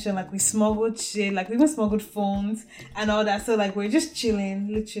extension. Like we smuggled shit. Like we even smuggled phones and all that. So like we're just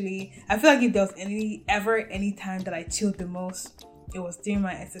chilling. Literally, I feel like if there was any time that I chilled the most, it was during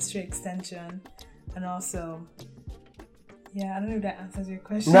my SS3 extension, and also. Yeah, I don't know if that answers your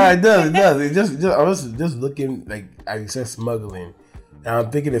question. No, it does. It does. It just I was just looking like as you said smuggling, and I'm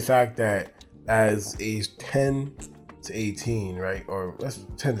thinking the fact that as age 10 to 18, right, or that's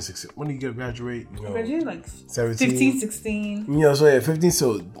 10 to 16. When do you graduate? I graduated like 17, 15, 16. So yeah, 15.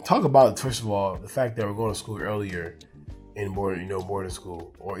 So talk about first of all the fact that we're going to school earlier in boarding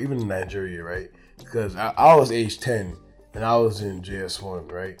school, or even in Nigeria, right? Because I was age 10 and I was in JS1,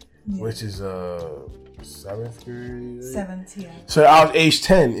 right, which is 7th grade. 7th, yeah. So I was age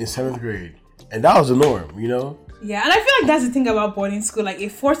 10 in 7th grade, and that was the norm, Yeah, and I feel like that's the thing about boarding school. Like,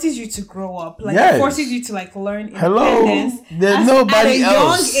 it forces you to grow up. Like, it forces you to, like, learn independence. There's nobody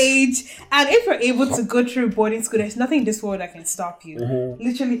else. At a young age. And if you're able to go through boarding school, there's nothing in this world that can stop you.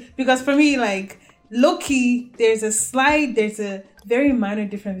 Literally. Because for me, like, low-key, there's a very minor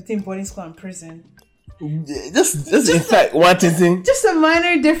difference between boarding school and prison. Just in fact, one thing. Just a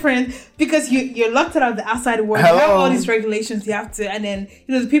minor difference because you're locked out of the outside world. You have all these regulations you have to, and then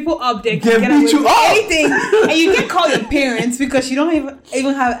the people up there can get away with anything, and you can call your parents because you don't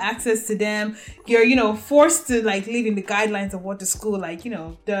even have access to them. You're forced to like live in the guidelines of what the school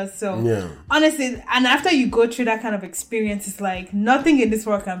does. So honestly, and after you go through that kind of experience, it's like nothing in this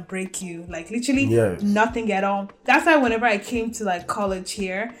world can break you. Like literally nothing at all. That's why whenever I came to like college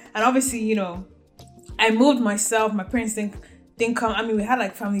here, and obviously I moved myself. My parents didn't come. I mean, we had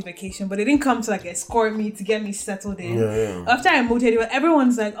like family vacation, but they didn't come to like escort me to get me settled in. After I moved here,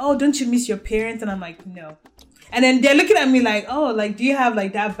 everyone's like, "Oh, don't you miss your parents?" And I'm like, "No." And then they're looking at me like, "Oh, like, do you have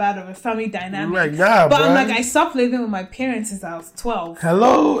like that bad of a family dynamic?" Like, nah, but I'm like, I stopped living with my parents since I was 12.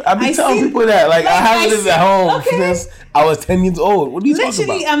 Hello, I've been telling people that like I haven't lived at home since I was 10 years old. What are you talking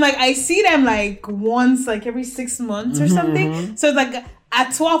about? I'm like, I see them like once, like every 6 months or something. So it's like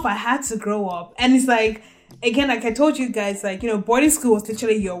at 12, I had to grow up, and it's like. Again, like I told you guys, like, boarding school was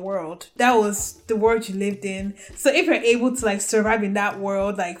literally your world. That was the world you lived in. So if you're able to, like, survive in that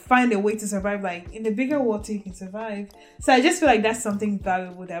world, like, find a way to survive, like, in the bigger world too, you can survive. So I just feel like that's something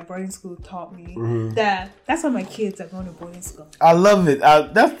valuable that boarding school taught me. That's why my kids are going to boarding school. I love it.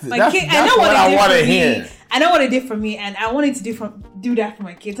 That's what I want to hear. I know what it did for me, and I wanted to do that for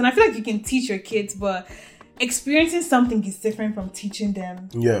my kids. And I feel like you can teach your kids, but... experiencing something is different from teaching them.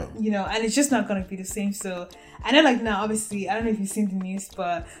 Yeah. And it's just not going to be the same. So, I know like now, obviously, I don't know if you've seen the news,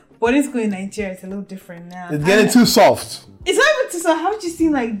 but boarding school in Nigeria is a little different now. It's getting too soft. It's not even too soft. Haven't you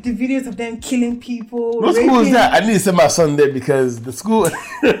seen like the videos of them killing people? What school is that? I need to send my son there because the school,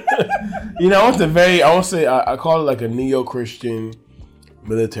 I call it like a neo-Christian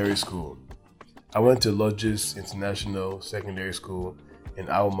military school. I went to Lodges International Secondary School in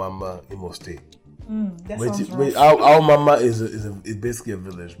Abuja, Imo State. Our mama is basically a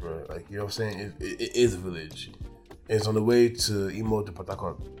village, bro. Like, you know what I'm saying? It is a village. It's on the way to Imo to Port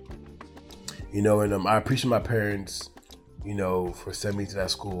Harcourt. And I appreciate my parents, for sending me to that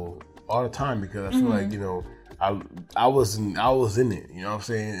school all the time because I feel like, I was in it. You know what I'm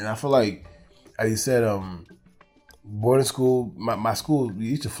saying? And I feel like, as you said, boarding school, my school, they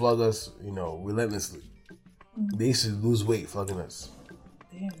used to flog us, relentlessly. They used to lose weight flogging us.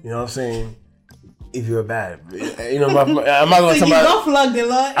 Damn. You know what I'm saying? if you're bad. You know, I'm not going to so you got flogged a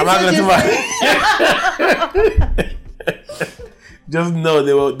lot. I'm not going to just know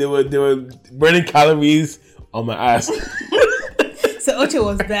they were burning calories on my ass. So Ocho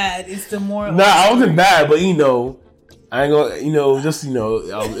was bad. It's the more. Nah, I wasn't bad, but you know, I ain't gonna, you know, just you know,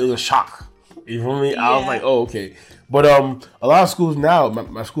 it was a shock. You feel me? Yeah. I was like, oh, okay. But a lot of schools now,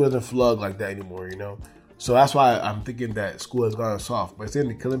 my school doesn't flog like that anymore. You know, so that's why I'm thinking that school has gone soft. But instead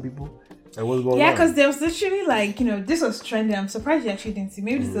of killing people, like what's going on? Yeah, because there was literally like, you know, this was trending. I'm surprised you actually didn't see.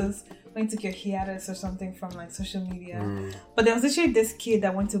 Maybe this was when you took your hiatus or something from like social media. But there was literally this kid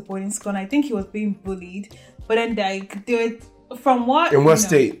that went to boarding school, and I think he was being bullied. But then like they were, from what in what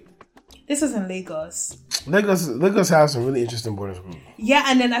state? This was in Lagos. Lagos has some really interesting boarding schools. Yeah,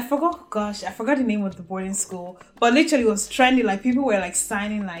 and then I forgot the name of the boarding school, but literally it was trending. Like people were like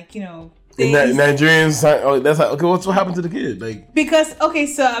signing, like, you know, Nigerians sign. Oh, that's like, okay. What happened to the kid? Like, because okay,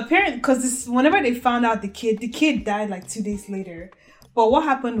 so apparently, because whenever they found out the kid died like 2 days later. But what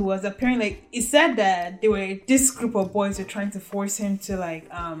happened was apparently, like, it said that this group of boys were trying to force him to like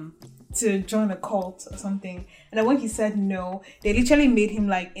to join a cult or something, and then when he said no, they literally made him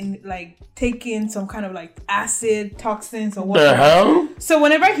take in some kind of like acid toxins or whatever. The hell? So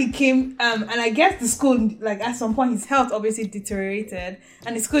whenever he came, and I guess the school, like at some point his health obviously deteriorated,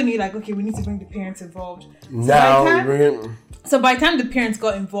 and the school knew like, okay, we need to bring the parents involved. So by the time the parents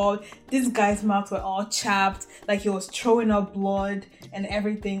got involved, this guy's mouth were all chapped, like he was throwing up blood and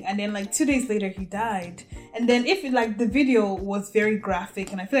everything. And then like 2 days later, he died. And then the video was very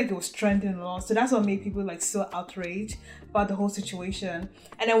graphic, and I feel like it was trending a lot. So that's what made people like so outraged about the whole situation.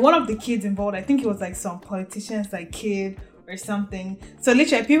 And then one of the kids involved, I think it was like some politician's like kid or something. So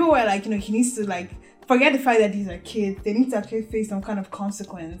literally people were like, you know, he needs to like forget the fact that these are kids. They need to actually face some kind of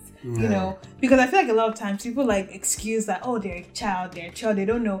consequence, you know, because I feel like a lot of times people like excuse that, oh, they're a child, they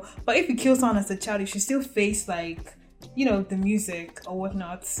don't know. But if you kill someone as a child, you should still face like, you know, the music or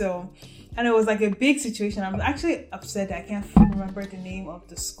whatnot. So, and it was like a big situation. I'm actually upset that I can't remember the name of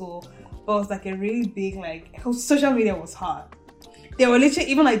the school, but it was like a really big, like, social media was hot. They were literally,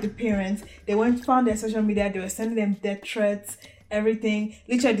 even like the parents, they found their social media, they were sending them death threats, everything.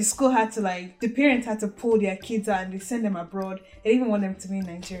 Literally the school had to like, the parents had to pull their kids out and they send them abroad. They didn't even want them to be in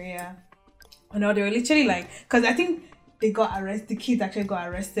Nigeria. You know, they were literally like, because I think they got arrested, the kids actually got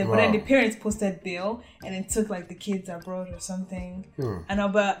arrested, but then the parents posted bail and it took like the kids abroad or something. I know,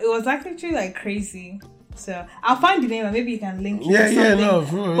 but it was actually like crazy. So I'll find the name and maybe you can link it or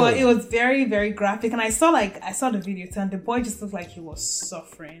something. But it was very, very graphic, and I saw the video too, and the boy just looked like he was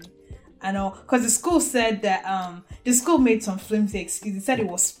suffering. I know, because the school said that the school made some flimsy excuse. They said it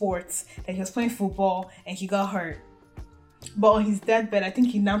was sports, that he was playing football and he got hurt. But on his deathbed, I think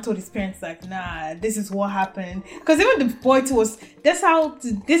he now told his parents like, "Nah, this is what happened." Because even the boy too was. This is how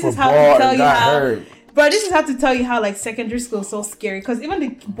to tell you how. Hurt. But this is how to tell you how like secondary school is so scary. Because even the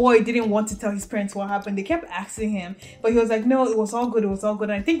boy didn't want to tell his parents what happened. They kept asking him, but he was like, "No, it was all good. It was all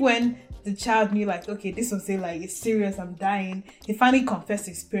good." And I think when the child knew like, okay, this was it, like it's serious, I'm dying, he finally confessed to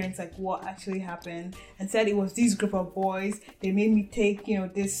his parents like what actually happened and said it was this group of boys. They made me take, you know,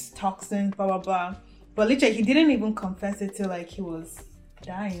 this toxin, blah blah blah. But literally, he didn't even confess it till like he was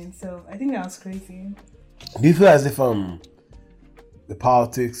dying. So I think that was crazy. Do you feel as if the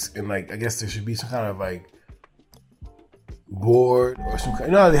politics and like I guess there should be some kind of like board or some kind,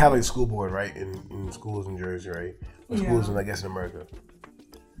 you know how they have like school board, right, in schools in Jersey, right, or schools in I guess in America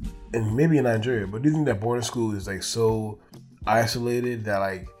and maybe in Nigeria. But do you think that boarding school is like so isolated that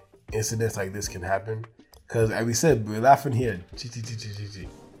like incidents like this can happen? Because as we said, we're laughing here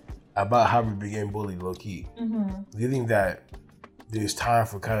about how we began bullied low key. Do you think that there's time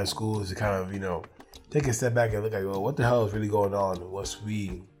for kind of schools to kind of, you know, take a step back and look like, well, what the hell is really going on once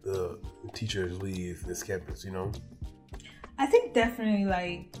we, the teachers, leave this campus, you know? I think definitely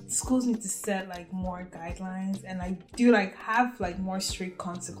like schools need to set like more guidelines and like do like have like more strict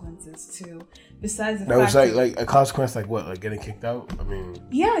consequences too. Besides the fact that like a consequence like what, like getting kicked out? I mean,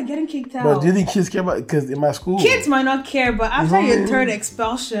 yeah, getting kicked out. But do you think kids care about? Because in my school, kids might not care, but after your third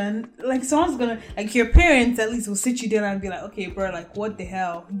expulsion, like someone's gonna, like your parents at least will sit you down and be like, okay, bro, like what the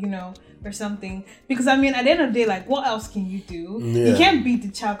hell, you know, or something. Because I mean, at the end of the day, like what else can you do? You can't beat the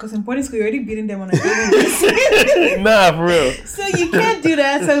child because in boarding school you're already beating them on a daily basis. Nah, for real. So you can't do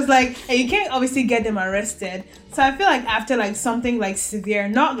that. So it's like, and you can't obviously get them arrested. So I feel like after like something like severe,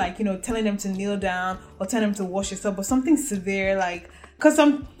 not like, you know, telling them to kneel down or telling them to wash yourself, but something severe, like, because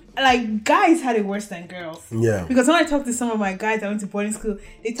some like guys had it worse than girls. Yeah. Because when I talk to some of my guys that went to boarding school,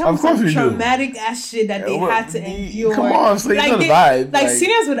 they tell me some traumatic ass shit that they had to endure. Come on, so like you know the vibe. Like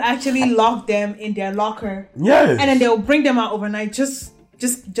seniors would actually lock them in their locker. Yes. And then they'll bring them out overnight just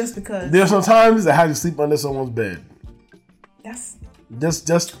Just because. There's sometimes I had to sleep under someone's bed. That's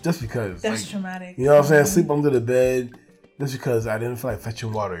just because. That's traumatic. You know what I'm saying? Sleep under the bed just because I didn't feel like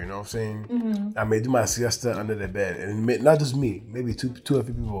fetching water. You know what I'm saying? Mm-hmm. I may do my siesta under the bed, and not just me, maybe two or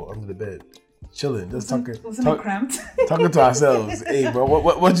three people under the bed, chilling, just talking. Wasn't it cramped? Talking to ourselves. Hey, bro,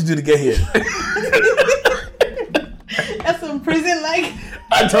 what'd you do to get here? That's some prison like.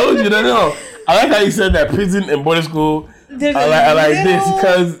 I told you, no. I like how you said that prison and boarding school. I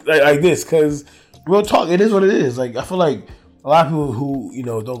like this because real talk, it is what it is. Like I feel like a lot of people who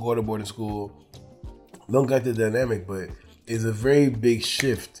don't go to boarding school don't get the dynamic, but it's a very big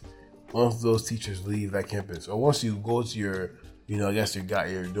shift once those teachers leave that campus or once you go to your I guess you got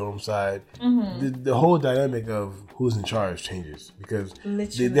your dorm side. Mm-hmm. The whole dynamic of who's in charge changes because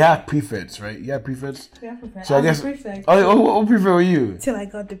they have prefects, right? You have prefects. Yeah, prefects. So I guess. Prefect. Oh, what prefect were you? Till I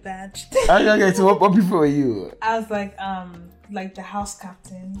got the badge. Okay, so what prefect were you? I was like the house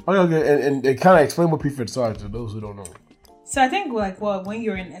captain. Okay, and they kind of explain what prefects are to those who don't know. So I think when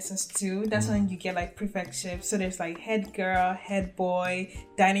you're in SS2, that's when you get like prefectship. So there's like head girl, head boy,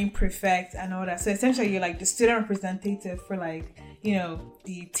 dining prefect, and all that. So essentially you're like the student representative for like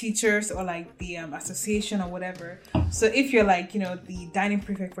the teachers or like the association or whatever. So if you're like the dining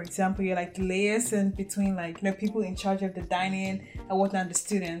prefect, for example, you're like the liaison between like people in charge of the dining and whatnot, the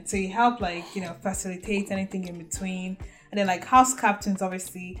students. So you help like facilitate anything in between. And then like house captains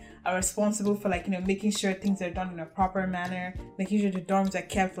obviously are responsible for like making sure things are done in a proper manner, making sure the dorms are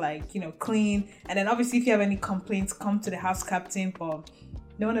kept like clean. And then obviously if you have any complaints, come to the house captain. But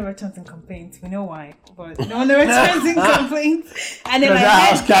no one ever turns in complaints. We know why, but no one ever turns in complaints. And then like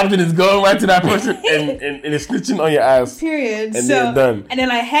that house captain is going right to that person and is snitching on your ass. Period. And they're done. And then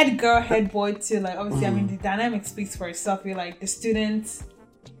like head girl, head boy too. Like obviously, I mean the dynamic speaks for itself. You're like the student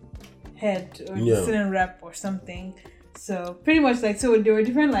head or the student rep or something. So pretty much like there were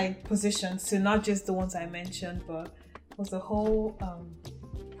different like positions, so not just the ones I mentioned, but it was a whole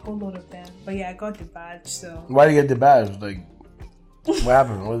load of them. But yeah, I got the badge. So why did you get the badge? Like what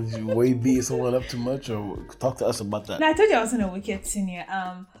happened? Were you beat someone up too much, or talk to us about that? No, I told you I wasn't a wicked senior.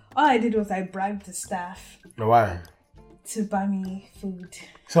 All I did was I bribed the staff. Why? To buy me food.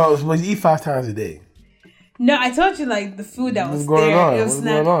 So you eat 5 times a day? No, I told you like the food that was there. What's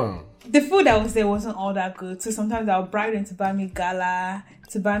going on? The food that was there wasn't all that good. So sometimes I'll bribe them to buy me gala,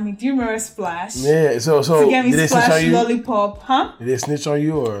 to buy me. Do you remember Splash? Yeah. So to get me Splash lollipop, huh? Did they snitch on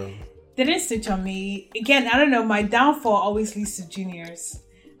you or? They didn't snitch on me. Again, I don't know. My downfall always leads to juniors.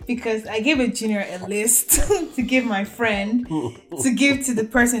 Because I gave a junior a list to give my friend, to give to the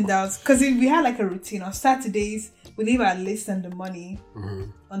person that was... Because we had like a routine. On Saturdays, we leave our list and the money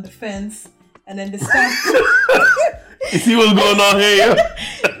on the fence. And then the staff... You see what's going on here?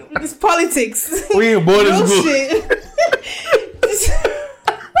 It's politics. We in boarding school. Shit.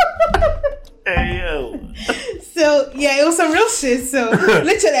 Hey, yo. So, yeah, it was some real shit. So,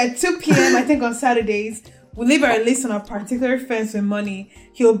 literally at 2 p.m., I think on Saturdays, we leave our list on a particular fence with money.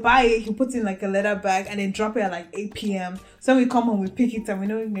 He'll buy it, he'll put it in like a leather bag, and then drop it at like 8 p.m. So when we come home, we pick it up. We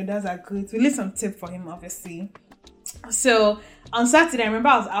know that's our goods. We leave some tip for him, obviously. So, on Saturday, I remember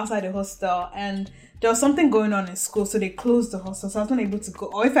I was outside the hostel, and there was something going on in school, so they closed the hostel, so I was not able to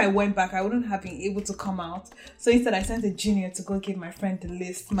go. Or if I went back, I wouldn't have been able to come out. So instead, I sent a junior to go give my friend the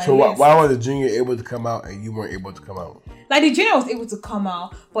list. Why was the junior able to come out and you weren't able to come out? Like, the junior was able to come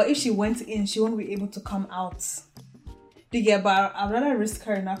out, but if she went in, she wouldn't be able to come out. But I'd rather risk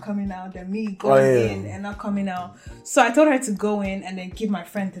her not coming out than me going in and not coming out. So I told her to go in and then give my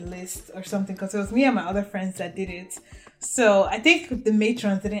friend the list or something, because it was me and my other friends that did it. So I think the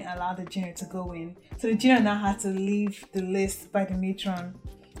matrons didn't allow the junior to go in. So the junior now had to leave the list by the matron.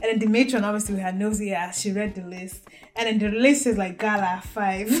 And then the matron, obviously, we had nosy ass. She read the list. And then the list is like gala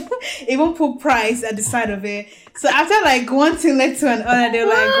 5. Even put price at the side of it. So after like one thing led to another, they're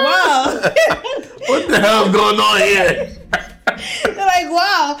like, wow. What the hell is going on here? They're like,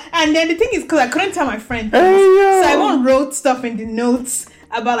 wow. And then the thing is, because I couldn't tell my friend things, so I won't wrote stuff in the notes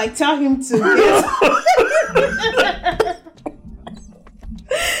about like tell him to get.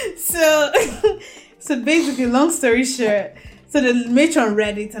 So basically, long story short, so the matron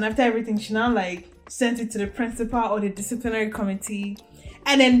read it, and after everything, she now like sent it to the principal or the disciplinary committee.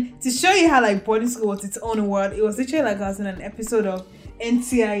 And then to show you how like boarding school was its own world, it was literally like I was in an episode of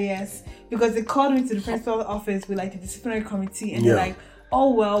NCIS, because they called me to the principal's office with like the disciplinary committee, and they're like,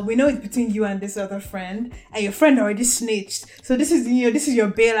 oh well, we know it's between you and this other friend, and your friend already snitched, so this is your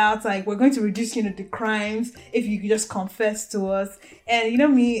bailout, like we're going to reduce the crimes if you could just confess to us. And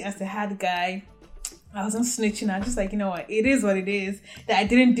me as the hard guy, I wasn't snitching. I was just like, you know what? It is what it is. That I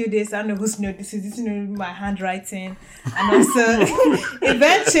didn't do this. I don't know whose note this is. This is my handwriting. And also,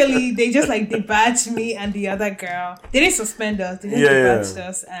 eventually, they just like debadged me and the other girl. They didn't suspend us. They just debadged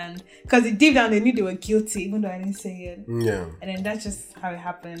us. And because deep down, they knew they were guilty, even though I didn't say it. Yeah. And then that's just how it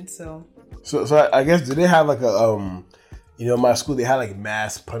happened. So I guess, do they have like a, my school, they had like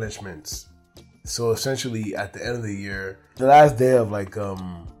mass punishments. So essentially, at the end of the year, the last day of like the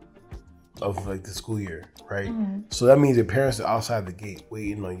school year, right? Mm-hmm. So that means your parents are outside the gate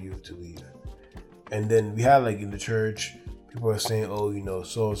waiting on you to leave. And then we had like in the church, people are saying, so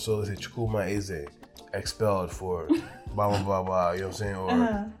let's say Chukuma Eze expelled for blah blah blah blah. You know what I'm saying?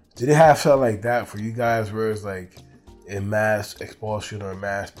 Or did they have something like that for you guys, where it's like a mass expulsion or a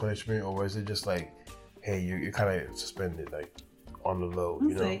mass punishment, or is it just like, hey, you're kind of suspended, like on the low?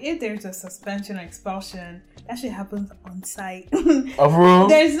 You know, if there's a suspension or expulsion, that shit happens on site. Overall?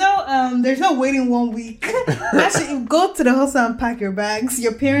 There's no waiting 1 week. Actually, you go to the hostel and pack your bags.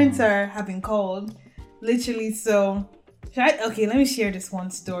 Your parents have been called, literally. So, let me share this one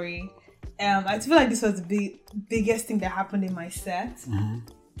story. I feel like this was the biggest thing that happened in my set,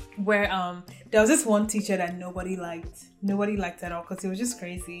 where there was this one teacher that nobody liked at all, because it was just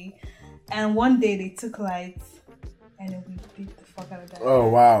crazy. And one day they took lights, and then we beat the fuck out of that. Oh,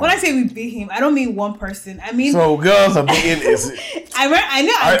 wow. When I say we beat him, I don't mean one person. I mean... So, girls are beating... I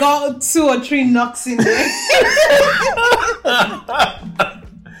know I got 2 or 3 knocks in there.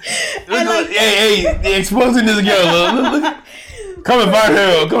 And like, hey, they're exposing this girl. Look. Come and find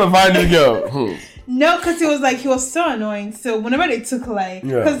her. Come and find this girl. No, because he was so annoying. So, whenever they took like...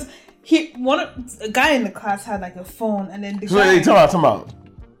 Because a guy in the class had like a phone, and then the guy... Hey, talk about.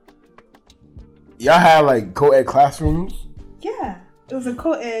 Y'all had like co-ed classrooms? Yeah, it was a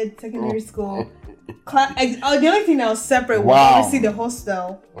co-ed secondary school. The only thing that was separate was obviously the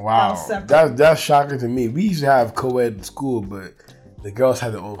hostel. Wow, that's shocking to me. We used to have co-ed school, but the girls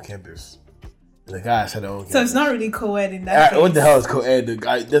had their own campus, and the guys had their own campus. So it's not really co-ed in that case. What the hell is co-ed?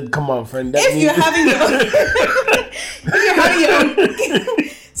 Come on, friend. You're having your own.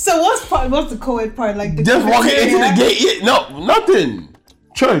 So what's the co-ed part? Like just walking into the gate? Yeah, no, nothing.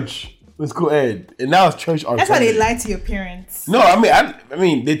 Church. It's co-ed, and now it's church on. That's why they lie to your parents. No, I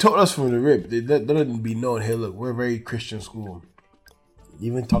mean, they told us from the rip. They didn't be known. Hey, look, we're a very Christian school.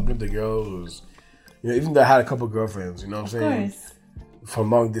 Even talking to girls was, even though I had a couple girlfriends, you know what I'm saying? Of course. From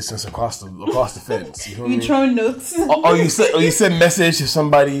long distance across the fence. You throwing notes. you send message to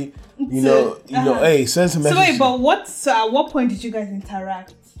somebody. Hey, send some message. So wait, but at what point did you guys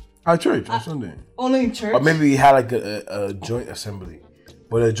interact? At church on Sunday. Only in church. Or maybe we had like a joint assembly.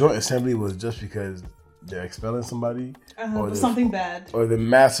 But a joint assembly was just because they're expelling somebody or something bad. Or the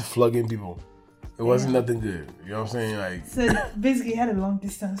mass flogging people. It wasn't nothing good. You know what I'm saying? Like, so basically you had a long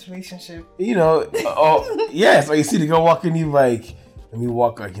distance relationship. So you see the girl walking, you like, let me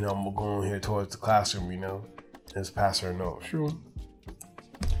walk, like, I'm going here towards the classroom, and just pass her a note. Sure.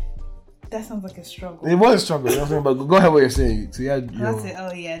 That sounds like a struggle. It was a struggle, you know what I'm saying? But go ahead with what you're saying. So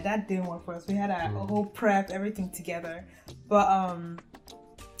that didn't work for us. We had a whole prep, everything together. But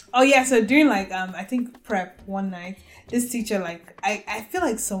so during I think prep one night, this teacher I feel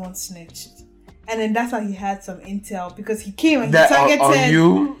like someone snitched, and then that's why he had some intel, because he came and he targeted on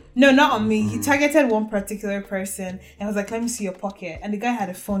you. No, not on me. He targeted one particular person and was like, "Let me see your pocket," and the guy had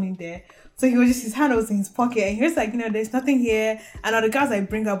a phone in there, so his hand was in his pocket, and he was like, "There's nothing here," and all the guys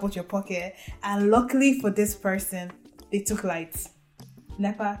bring out your pocket, and luckily for this person, they took lights.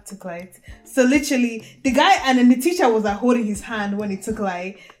 NEPA took light. So literally, the guy and then the teacher was holding his hand when he took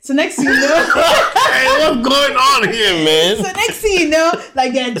light. So next thing you know, hey, what's going on here, man? So next thing you know,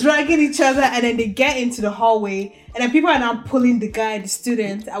 they're dragging each other, and then they get into the hallway, and then people are now pulling the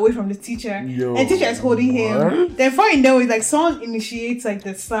student away from the teacher. And the teacher is holding him. Then before you know it, someone initiates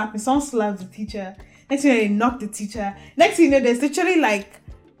the slap, and someone slaps the teacher. Next thing you know, they knock the teacher. Next thing you know, there's literally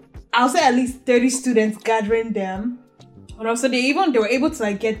I'll say at least 30 students gathering them. And also they were able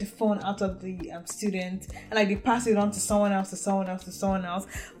to get the phone out of the student, and they passed it on to someone else.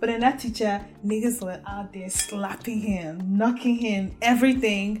 But then that teacher, niggas were out there slapping him, knocking him,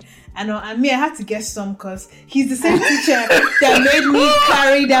 everything. And I had to get some, because he's the same teacher that made me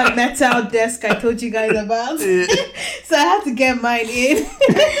carry that metal desk I told you guys about. So I had to get mine in.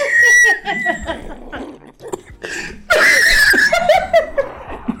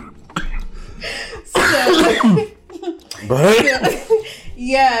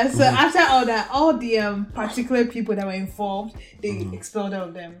 So after all that, all the particular people that were involved, they expelled all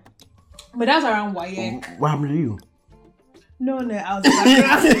of them. But that's around YEC. What happened to you? No, I was in the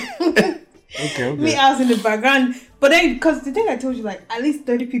background. Okay. Me, I was in the background. But then, because the thing I told you, like, at least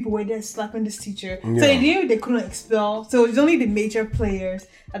 30 people were there slapping this teacher. Yeah. So they knew they couldn't expel. So it was only the major players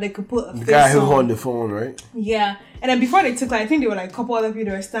that they could put a face on. The guy who on the phone, right? Yeah. And then before they took, like, I think there were, like, a couple other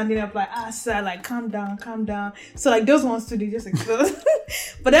people that were standing up, like, sir, like, calm down. So, like, those ones too, they just exploded.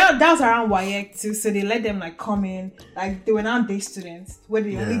 But that was around WAEC too. So they let them, like, come in. Like, they were now day students where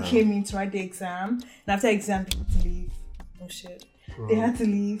they only came in to write the exam. And after exam, they had to leave. Oh, shit. They had to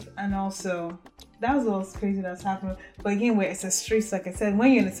leave. And also... that was what was crazy that's happening. But again, where it's a street, like I said,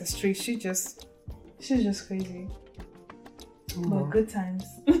 when you're in a street, she's just crazy. But good times.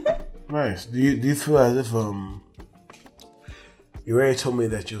 Nice. Do you feel as if you already told me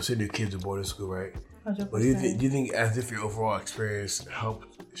that you'll send your kids to boarding school, right? 100%. But do you think as if your overall experience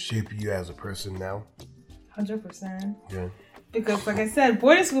helped shape you as a person now? 100%. Yeah. Because like I said,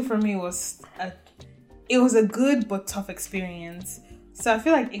 boarding school for me was a good but tough experience. So I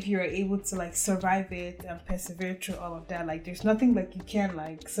feel like if you're able to like survive it and persevere through all of that, like there's nothing like you can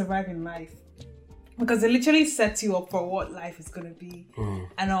like survive in life. Because it literally sets you up for what life is going to be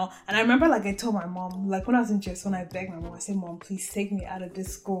and all. And I remember like I told my mom, like when I was in JS, when I begged my mom, I said, Mom, please take me out of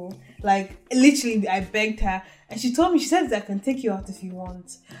this school. Like literally I begged her. And she told me, she said, I can take you out if you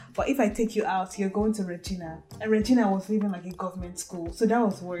want. But if I take you out, you're going to Regina. And Regina was living like a government school. So that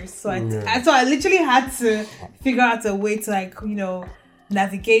was worse. So I literally had to figure out a way to like, you know,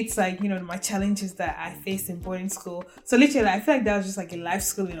 navigate like, you know, my challenges that I faced in boarding school. So literally I feel like that was just like a life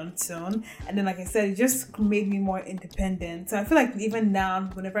schooling on its own. And then like I said, it just made me more independent. So I feel like even now,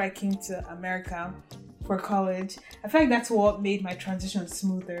 whenever I came to America for college, I feel like that's what made my transition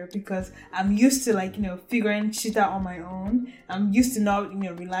smoother, because I'm used to like, you know, figuring shit out on my own. I'm used to not, you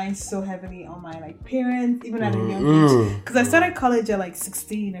know, relying so heavily on my like parents, even at a young age. Because I started college at like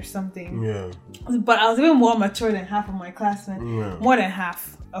 16 or something. Yeah. But I was even more mature than half of my classmates. Yeah. More than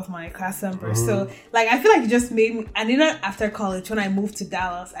half of my class members. So like I feel like it just made me, and even after college, when I moved to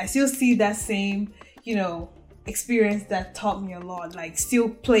Dallas, I still see that same, you know, experience that taught me a lot, like still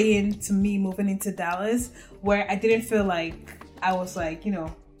playing to me moving into Dallas, where I didn't feel like I was like, you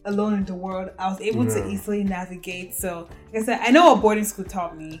know, alone in the world. I was able to easily navigate. So like I said, I know what boarding school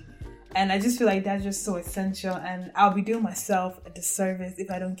taught me, and I just feel like that's just so essential, and I'll be doing myself a disservice if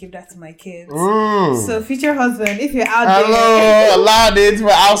I don't give that to my kids. So future husband, if you're out there, hello, allowed it,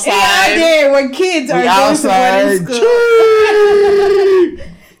 we're outside. Out there when kids are going to boarding school.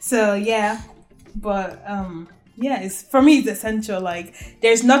 So yeah. But yeah, it's for me it's essential. Like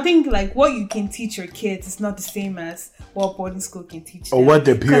there's nothing like what you can teach your kids is not the same as what boarding school can teach them. Or what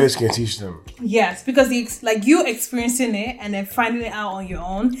their peers can teach them. Yes, because it's like you experiencing it and then finding it out on your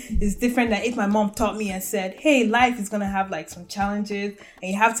own is different than if my mom taught me and said, hey, life is gonna have like some challenges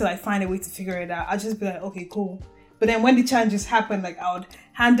and you have to like find a way to figure it out. I'll just be like, okay, cool. But then when the challenges happen, like I would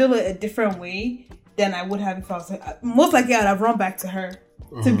handle it a different way than I would have if I was like, most likely I'd have run back to her.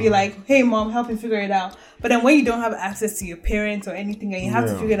 To be like, hey mom, help me figure it out. But then when you don't have access to your parents or anything and you have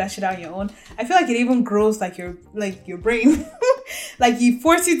to figure that shit out on your own, I feel like it even grows like your brain. Like it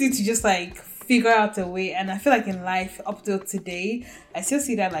forces you to just like figure out a way. And I feel like in life up till today, I still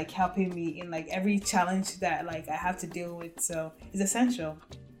see that like helping me in like every challenge that like I have to deal with. So it's essential.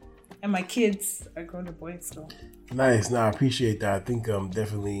 And my kids are going to boarding school. Nice. No, I appreciate that. I think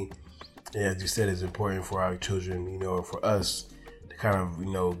definitely, yeah, as you said, it's important for our children, you know, for us kind of,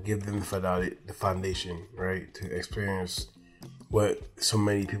 you know, give them the foundation, right, to experience what so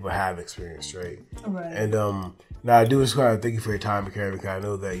many people have experienced, right? Right. And now I do just want to thank you for your time, Karyn, because I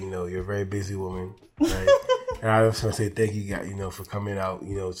know that, you know, you're a very busy woman, right? And I just want to say thank you, guys, you know, for coming out,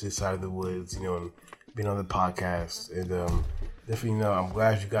 you know, to this side of the woods, you know, and being on the podcast. And definitely, you know, I'm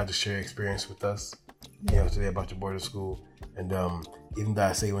glad you got to share your experience with us, you know, today about your boarding school. And even though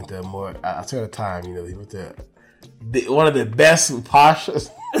I say you went to more, I took the time, you know, you went to one of the best poshest.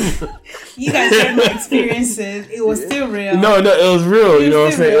 You guys heard my experiences. It was still real. No, it was real. You know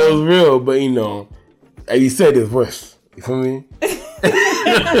what I'm saying? It was real, but you know, as you said, it's worse. You feel me?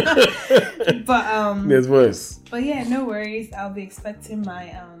 But there's worse. But yeah, no worries. I'll be expecting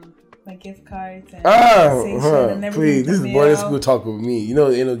my my gift cards and and everything. Please, this is boarding school talk with me. You know,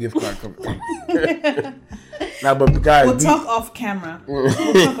 there ain't no gift card coming. Now, but guys, we'll talk off camera.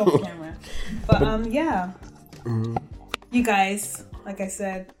 But yeah. You guys, like I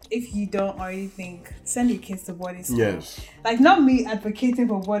said, if you don't already think, send your kids to boarding school. Yes. Like not me advocating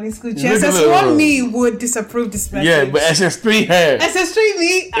for boarding school. SS1 me would disapprove this message. Yeah, but SS3 her. SS3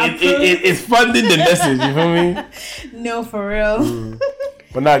 me it's funding the message, you feel me? No, for real.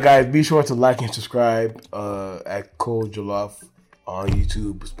 But now guys, be sure to like and subscribe at Cold Jollof on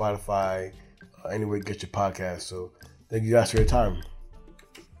YouTube, Spotify, anywhere you get your podcast. So thank you guys for your time.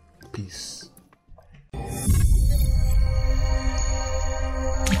 Peace.